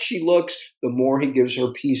depressed she looks, the more he gives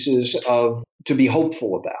her pieces to be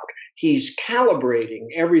hopeful about. He's calibrating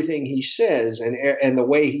everything he says and the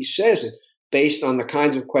way he says it based on the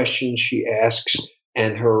kinds of questions she asks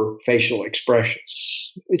and her facial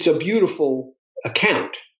expressions. It's a beautiful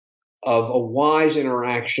account of a wise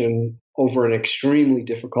interaction over an extremely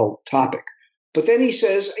difficult topic. But then he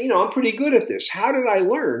says, I'm pretty good at this. How did I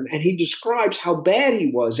learn? And he describes how bad he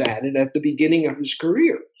was at it at the beginning of his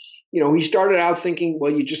career. He started out thinking,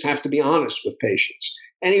 well, you just have to be honest with patients.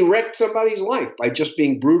 And he wrecked somebody's life by just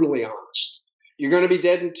being brutally honest. You're going to be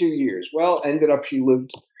dead in 2 years. Well, ended up she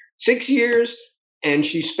lived 6 years, and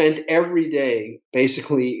she spent every day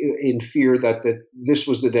basically in fear that this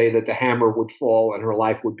was the day that the hammer would fall and her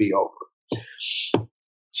life would be over.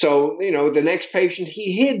 So, the next patient,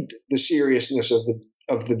 he hid the seriousness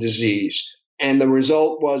of the disease. And the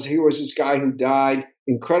result was here was this guy who died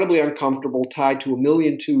incredibly uncomfortable, tied to 1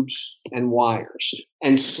 million tubes and wires.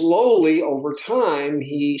 And slowly over time,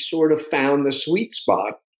 he sort of found the sweet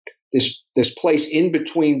spot, this place in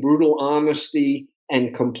between brutal honesty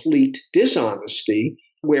and complete dishonesty,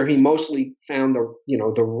 where he mostly found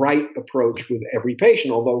the right approach with every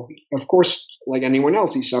patient, although, of course, like anyone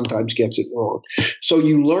else, he sometimes gets it wrong. So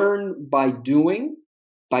you learn by doing,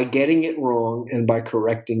 by getting it wrong, and by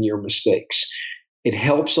correcting your mistakes. It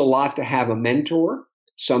helps a lot to have a mentor,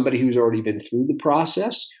 somebody who's already been through the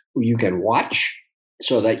process, who you can watch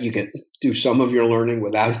so that you can do some of your learning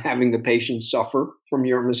without having the patient suffer from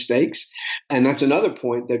your mistakes. And that's another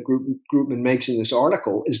point that Groopman makes in this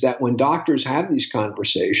article, is that when doctors have these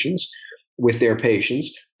conversations with their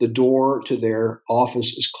patients, the door to their office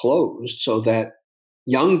is closed so that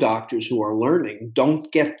young doctors who are learning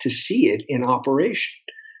don't get to see it in operation.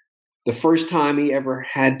 The first time he ever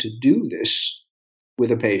had to do this with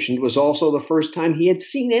a patient was also the first time he had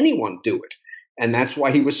seen anyone do it. And that's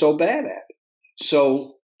why he was so bad at it.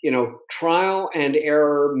 So, trial and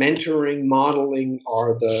error, mentoring, modeling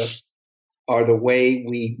are the way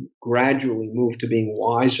we gradually move to being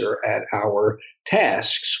wiser at our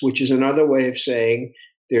tasks, which is another way of saying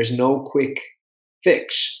there's no quick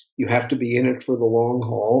fix. You have to be in it for the long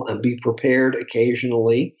haul and be prepared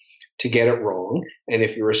occasionally to get it wrong. And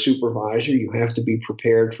if you're a supervisor, you have to be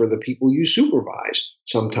prepared for the people you supervise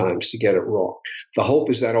sometimes to get it wrong. The hope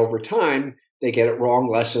is that over time, they get it wrong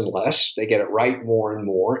less and less. They get it right more and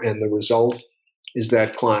more. And the result is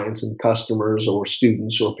that clients and customers or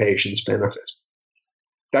students or patients benefit.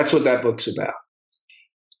 That's what that book's about.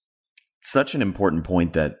 Such an important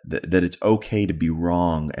point that it's okay to be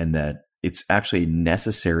wrong and that it's actually a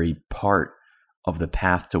necessary part of the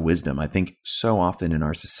path to wisdom. I think so often in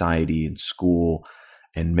our society, in school,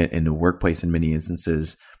 and in the workplace, in many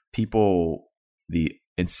instances, the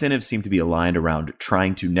incentives seem to be aligned around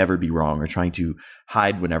trying to never be wrong or trying to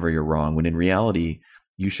hide whenever you're wrong, when in reality,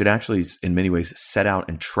 you should actually, in many ways, set out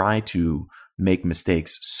and try to make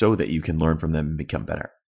mistakes so that you can learn from them and become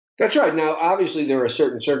better. That's right. Now, obviously, there are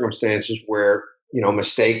certain circumstances where,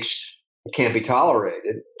 mistakes can't be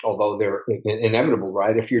tolerated, although they're inevitable,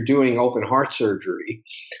 right? If you're doing open heart surgery,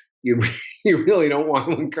 you really don't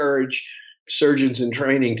want to encourage surgeons in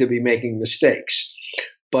training to be making mistakes.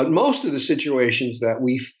 But most of the situations that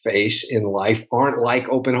we face in life aren't like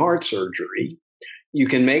open heart surgery. You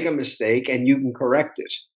can make a mistake and you can correct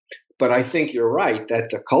it. But I think you're right that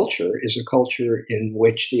the culture is a culture in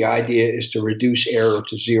which the idea is to reduce error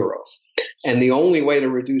to zero. And the only way to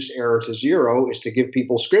reduce error to zero is to give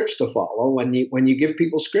people scripts to follow. When you give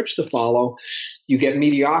people scripts to follow, you get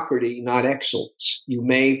mediocrity, not excellence. You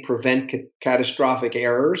may prevent catastrophic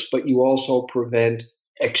errors, but you also prevent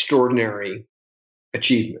extraordinary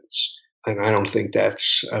achievements. And I don't think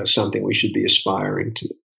that's something we should be aspiring to.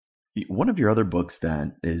 One of your other books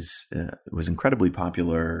that was incredibly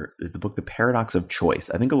popular is the book, The Paradox of Choice.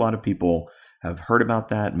 I think a lot of people have heard about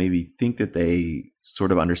that, maybe think that they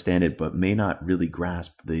sort of understand it, but may not really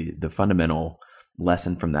grasp the fundamental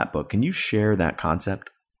lesson from that book. Can you share that concept?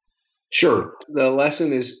 Sure. The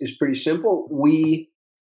lesson is pretty simple. We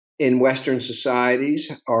in Western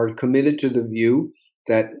societies are committed to the view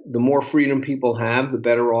that the more freedom people have, the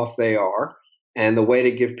better off they are. And the way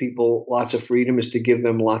to give people lots of freedom is to give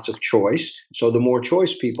them lots of choice. So the more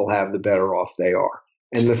choice people have, the better off they are.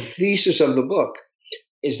 And the thesis of the book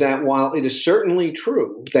is that while it is certainly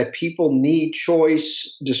true that people need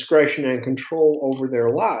choice, discretion, and control over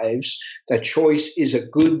their lives, that choice is a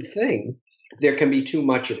good thing, there can be too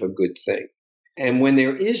much of a good thing. And when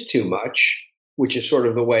there is too much, which is sort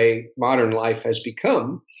of the way modern life has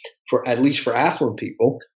become, for at least for affluent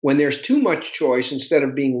people, when there's too much choice, instead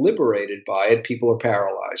of being liberated by it, people are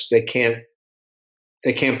paralyzed. They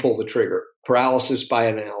can't pull the trigger. Paralysis by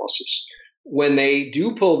analysis. When they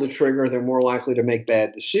do pull the trigger, they're more likely to make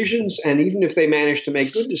bad decisions. And even if they manage to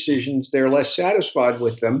make good decisions, they're less satisfied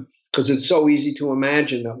with them because it's so easy to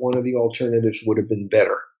imagine that one of the alternatives would have been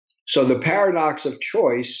better. So the paradox of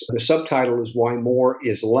choice, the subtitle is Why More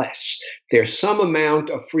is Less. There's some amount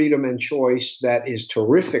of freedom and choice that is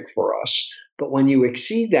terrific for us. But when you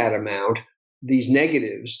exceed that amount, these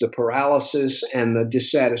negatives, the paralysis and the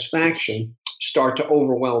dissatisfaction, start to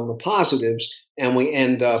overwhelm the positives. And we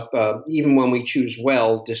end up, even when we choose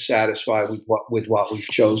well, dissatisfied with what we've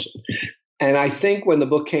chosen. And I think when the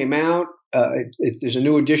book came out, there's a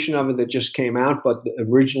new edition of it that just came out, but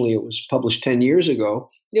originally it was published 10 years ago.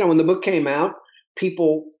 When the book came out,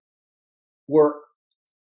 people were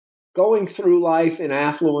going through life in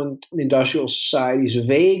affluent industrial societies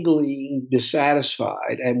vaguely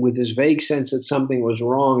dissatisfied and with this vague sense that something was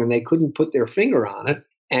wrong and they couldn't put their finger on it.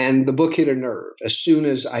 And the book hit a nerve. As soon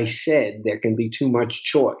as I said there can be too much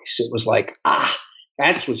choice, it was like,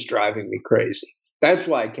 that's what's driving me crazy. That's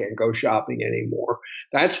why I can't go shopping anymore.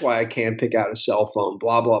 That's why I can't pick out a cell phone,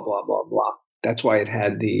 blah, blah, blah, blah, blah. That's why it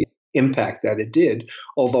had the impact that it did.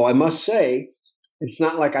 Although I must say, it's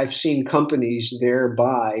not like I've seen companies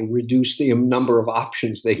thereby reduce the number of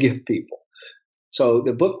options they give people. So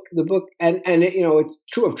the book, and it's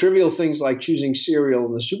true of trivial things like choosing cereal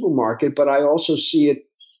in the supermarket, but I also see it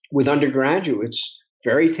with undergraduates,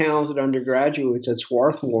 very talented undergraduates at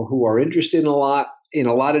Swarthmore who are interested in a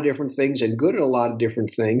lot of different things and good at a lot of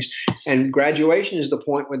different things. And graduation is the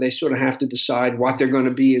point where they sort of have to decide what they're going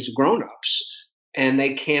to be as grown-ups, and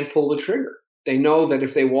they can't pull the trigger. They know that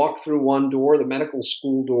if they walk through one door, the medical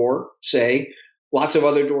school door, say, lots of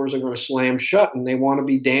other doors are going to slam shut, and they want to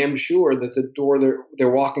be damn sure that the door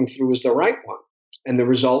they're walking through is the right one. And the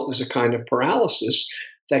result is a kind of paralysis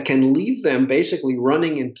that can leave them basically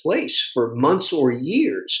running in place for months or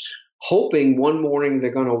years, hoping one morning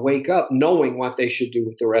they're going to wake up knowing what they should do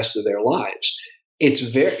with the rest of their lives. It's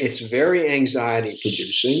very anxiety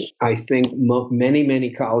producing. I think many,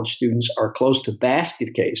 many college students are close to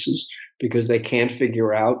basket cases because they can't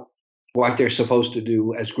figure out what they're supposed to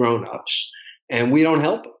do as grown-ups, and we don't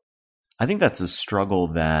help them. I think that's a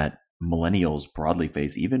struggle that millennials broadly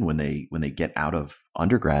face, even when they get out of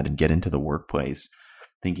undergrad and get into the workplace,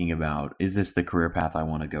 thinking about, is this the career path I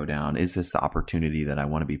want to go down? Is this the opportunity that I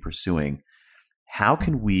want to be pursuing? How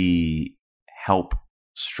can we help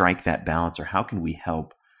strike that balance, or how can we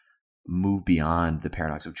help move beyond the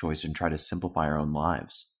paradox of choice and try to simplify our own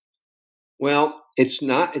lives? Well, it's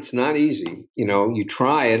not easy. You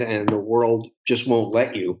try it and the world just won't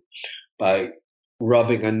let you by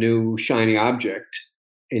rubbing a new shiny object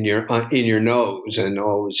in your nose, and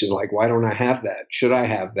always you're like, why don't I have that? Should I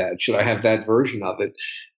have that? Should I have that version of it?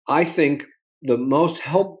 I think the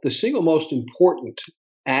single most important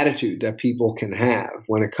attitude that people can have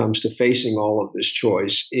when it comes to facing all of this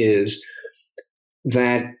choice is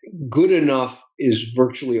that good enough is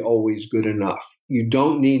virtually always good enough. You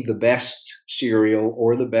don't need the best cereal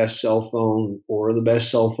or the best cell phone or the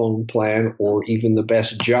best cell phone plan or even the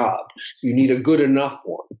best job. You need a good enough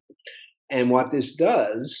one. And what this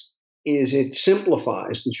does is it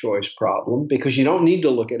simplifies the choice problem, because you don't need to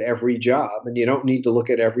look at every job and you don't need to look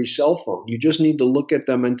at every cell phone. You just need to look at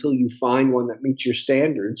them until you find one that meets your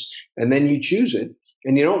standards, and then you choose it,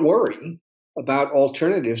 and you don't worry about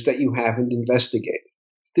alternatives that you haven't investigated.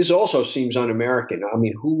 This also seems un-American. I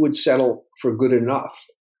mean, who would settle for good enough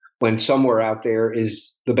when somewhere out there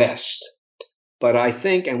is the best? But I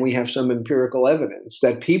think, and we have some empirical evidence,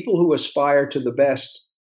 that people who aspire to the best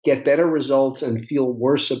get better results and feel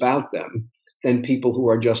worse about them than people who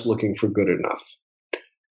are just looking for good enough.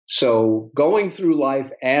 So going through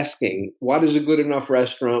life asking, what is a good enough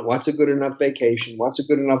restaurant? What's a good enough vacation? What's a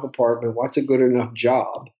good enough apartment? What's a good enough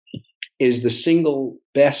job is the single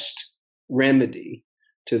best remedy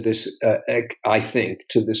to this, I think,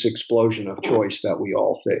 to this explosion of choice that we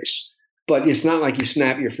all face. But it's not like you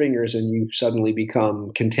snap your fingers and you suddenly become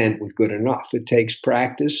content with good enough. It takes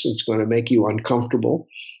practice. It's going to make you uncomfortable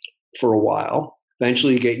for a while.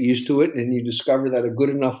 Eventually you get used to it and you discover that a good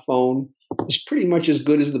enough phone is pretty much as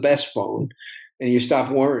good as the best phone. And you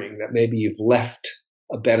stop worrying that maybe you've left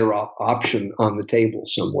a better option on the table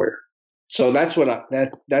somewhere. So that's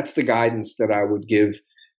that's the guidance that I would give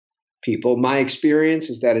people. My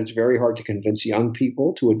experience is that it's very hard to convince young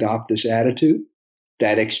people to adopt this attitude.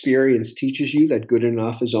 That experience teaches you that good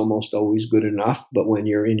enough is almost always good enough. But when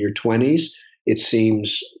you're in your 20s, it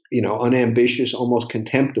seems, unambitious, almost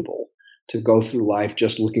contemptible to go through life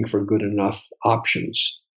just looking for good enough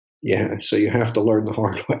options. Yeah, so you have to learn the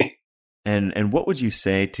hard way. And what would you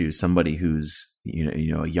say to somebody who's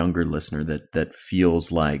a younger listener that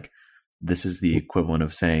feels like this is the equivalent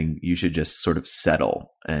of saying you should just sort of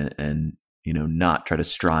settle and not try to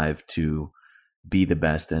strive to be the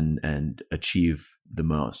best and achieve the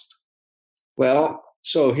most? Well,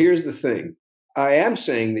 so here's the thing. I am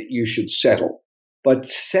saying that you should settle, but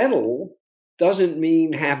settle doesn't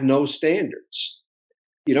mean have no standards.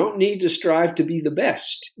 You don't need to strive to be the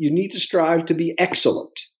best. You need to strive to be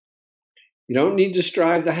excellent. You don't need to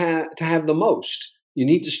strive to have the most. You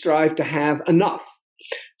need to strive to have enough.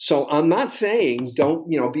 So I'm not saying don't,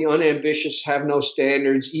 be unambitious, have no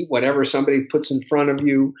standards, eat whatever somebody puts in front of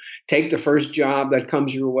you, take the first job that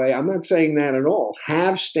comes your way. I'm not saying that at all.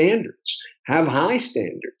 Have standards, have high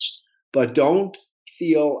standards, but don't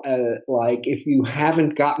feel like if you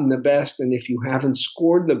haven't gotten the best and if you haven't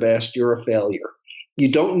scored the best, you're a failure.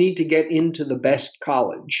 You don't need to get into the best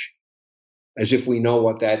college, as if we know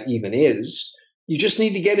what that even is. You just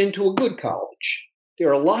need to get into a good college.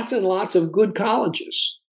 There are lots and lots of good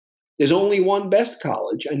colleges. There's only one best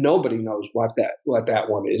college, and nobody knows what that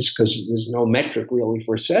one is because there's no metric really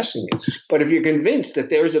for assessing it. But if you're convinced that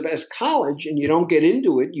there's a best college and you don't get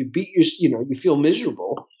into it, you feel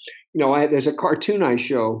miserable. There's a cartoon I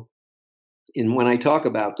show when I talk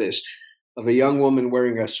about this of a young woman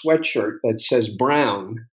wearing a sweatshirt that says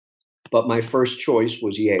Brown, but my first choice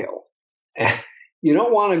was Yale. You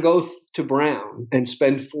don't want to go to Brown and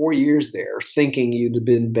spend 4 years there thinking you'd have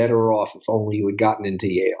been better off if only you had gotten into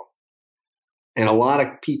Yale. And a lot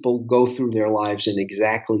of people go through their lives in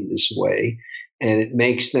exactly this way, and it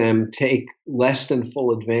makes them take less than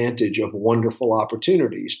full advantage of wonderful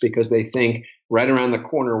opportunities because they think right around the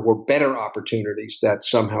corner were better opportunities that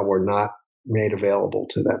somehow were not made available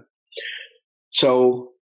to them.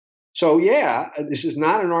 So yeah, this is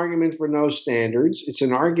not an argument for no standards. It's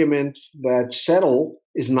an argument that settle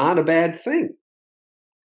is not a bad thing.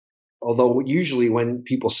 Although usually when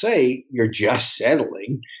people say you're just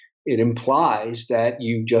settling, it implies that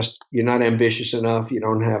you're not ambitious enough, you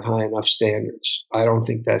don't have high enough standards. I don't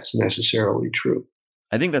think that's necessarily true.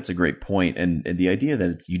 I think that's a great point. And the idea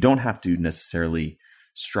that you don't have to necessarily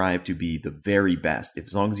strive to be the very best.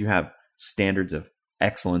 As long as you have standards of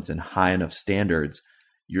excellence and high enough standards,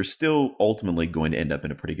 you're still ultimately going to end up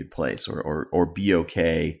in a pretty good place or be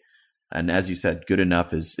okay. And as you said, good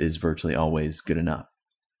enough is virtually always good enough.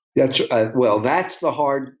 That's that's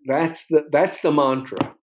the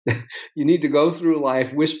mantra. You need to go through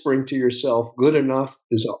life whispering to yourself, good enough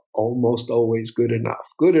is almost always good enough.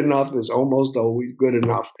 Good enough is almost always good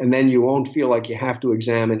enough. And then you won't feel like you have to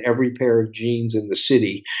examine every pair of jeans in the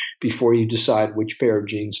city before you decide which pair of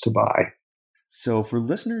jeans to buy. So for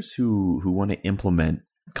listeners who want to implement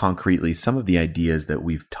concretely some of the ideas that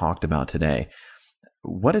we've talked about today,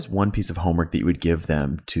 what is one piece of homework that you would give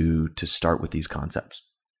them to start with these concepts?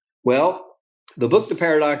 Well, the book, The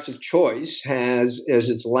Paradox of Choice, has as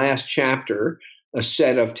its last chapter a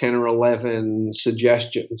set of 10 or 11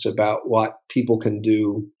 suggestions about what people can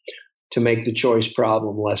do to make the choice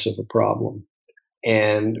problem less of a problem.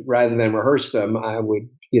 And rather than rehearse them, I would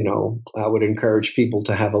encourage people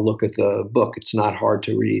to have a look at the book. It's not hard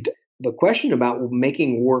to read. The question about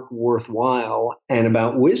making work worthwhile and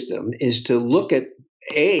about wisdom is to look at,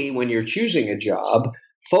 when you're choosing a job,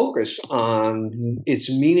 focus on its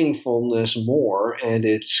meaningfulness more and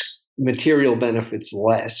its material benefits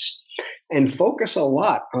less, and focus a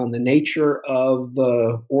lot on the nature of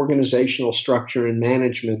the organizational structure and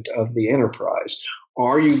management of the enterprise.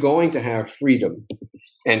 Are you going to have freedom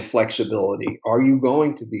and flexibility? Are you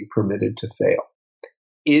going to be permitted to fail?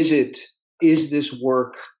 Is this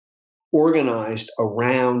work organized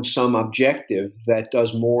around some objective that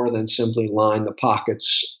does more than simply line the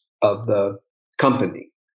pockets of the company?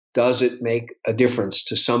 does it make a difference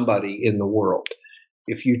to somebody in the world?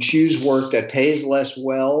 If you choose work that pays less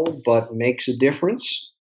well but makes a difference,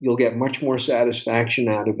 you'll get much more satisfaction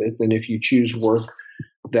out of it than if you choose work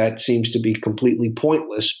that seems to be completely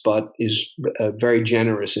pointless but is very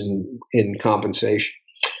generous in compensation.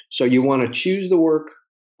 So you want to choose the work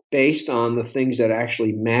based on the things that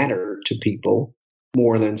actually matter to people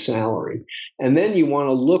more than salary. And then you want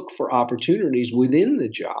to look for opportunities within the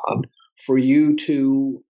job for you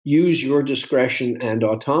to use your discretion and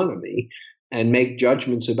autonomy and make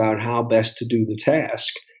judgments about how best to do the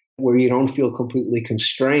task, where you don't feel completely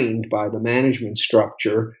constrained by the management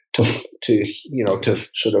structure to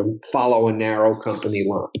sort of follow a narrow company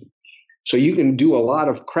line. So you can do a lot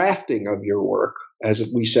of crafting of your work, as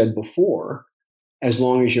we said before, as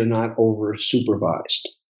long as you're not over supervised.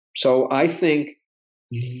 So I think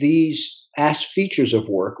these features of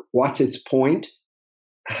work, what's its point,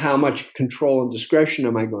 how much control and discretion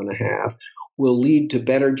am I going to have, will lead to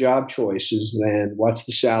better job choices than what's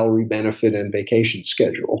the salary, benefit, and vacation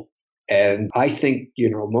schedule. And I think,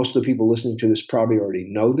 most of the people listening to this probably already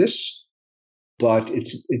know this, but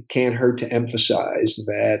it can't hurt to emphasize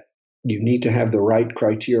that you need to have the right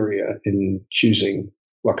criteria in choosing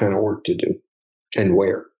what kind of work to do and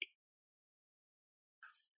where.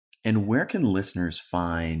 And where can listeners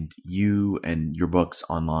find you and your books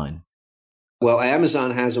online? Well,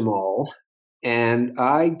 Amazon has them all. And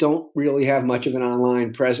I don't really have much of an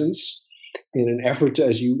online presence. In an effort to,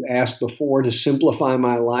 as you asked before, to simplify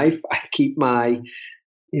my life, I keep I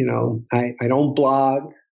don't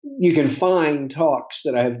blog. You can find talks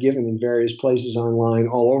that I have given in various places online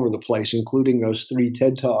all over the place, including those 3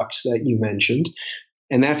 TED Talks that you mentioned.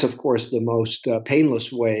 And that's, of course, the most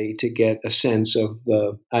painless way to get a sense of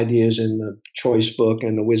the ideas in the choice book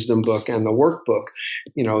and the wisdom book and the workbook.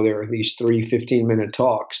 There are these 3 15-minute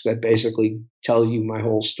talks that basically tell you my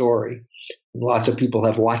whole story. Lots of people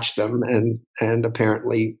have watched them and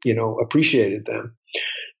apparently, appreciated them.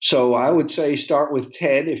 So I would say start with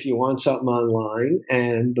TED if you want something online,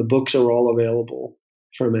 and the books are all available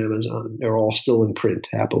from Amazon. They're all still in print,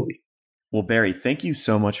 happily. Well, Barry, thank you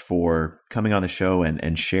so much for coming on the show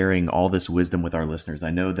and sharing all this wisdom with our listeners. I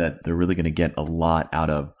know that they're really going to get a lot out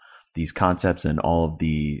of these concepts and all of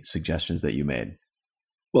the suggestions that you made.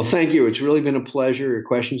 Well, thank you. It's really been a pleasure. Your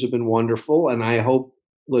questions have been wonderful, and I hope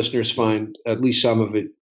listeners find at least some of it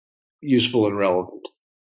useful and relevant.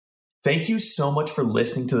 Thank you so much for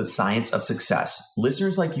listening to The Science of Success.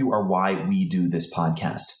 Listeners like you are why we do this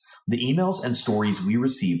podcast. The emails and stories we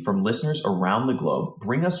receive from listeners around the globe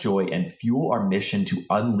bring us joy and fuel our mission to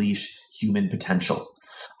unleash human potential.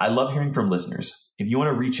 I love hearing from listeners. If you want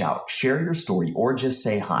to reach out, share your story, or just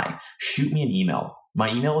say hi, shoot me an email. My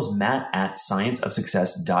email is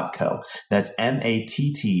matt@scienceofsuccess.co. That's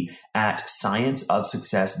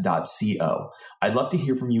matt@scienceofsuccess.co. I'd love to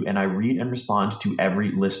hear from you, and I read and respond to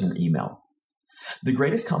every listener email. The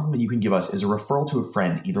greatest compliment you can give us is a referral to a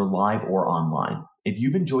friend, either live or online. If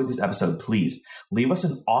you've enjoyed this episode, please leave us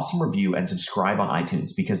an awesome review and subscribe on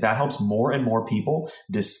iTunes, because that helps more and more people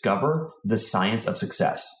discover the science of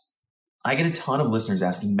success. I get a ton of listeners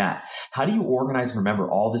asking, Matt, how do you organize and remember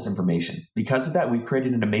all this information? Because of that, we've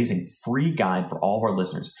created an amazing free guide for all of our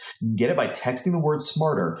listeners. You can get it by texting the word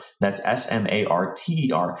SMARTER, that's SMARTER,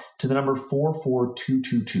 to the number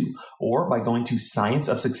 44222, or by going to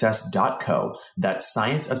scienceofsuccess.co, that's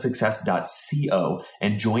scienceofsuccess.co,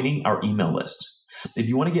 and joining our email list. If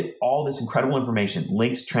you want to get all this incredible information,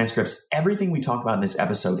 links, transcripts, everything we talked about in this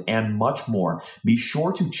episode, and much more, be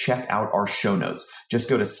sure to check out our show notes. Just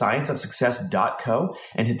go to scienceofsuccess.co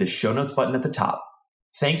and hit the show notes button at the top.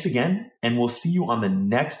 Thanks again, and we'll see you on the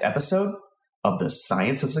next episode of The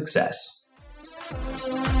Science of Success.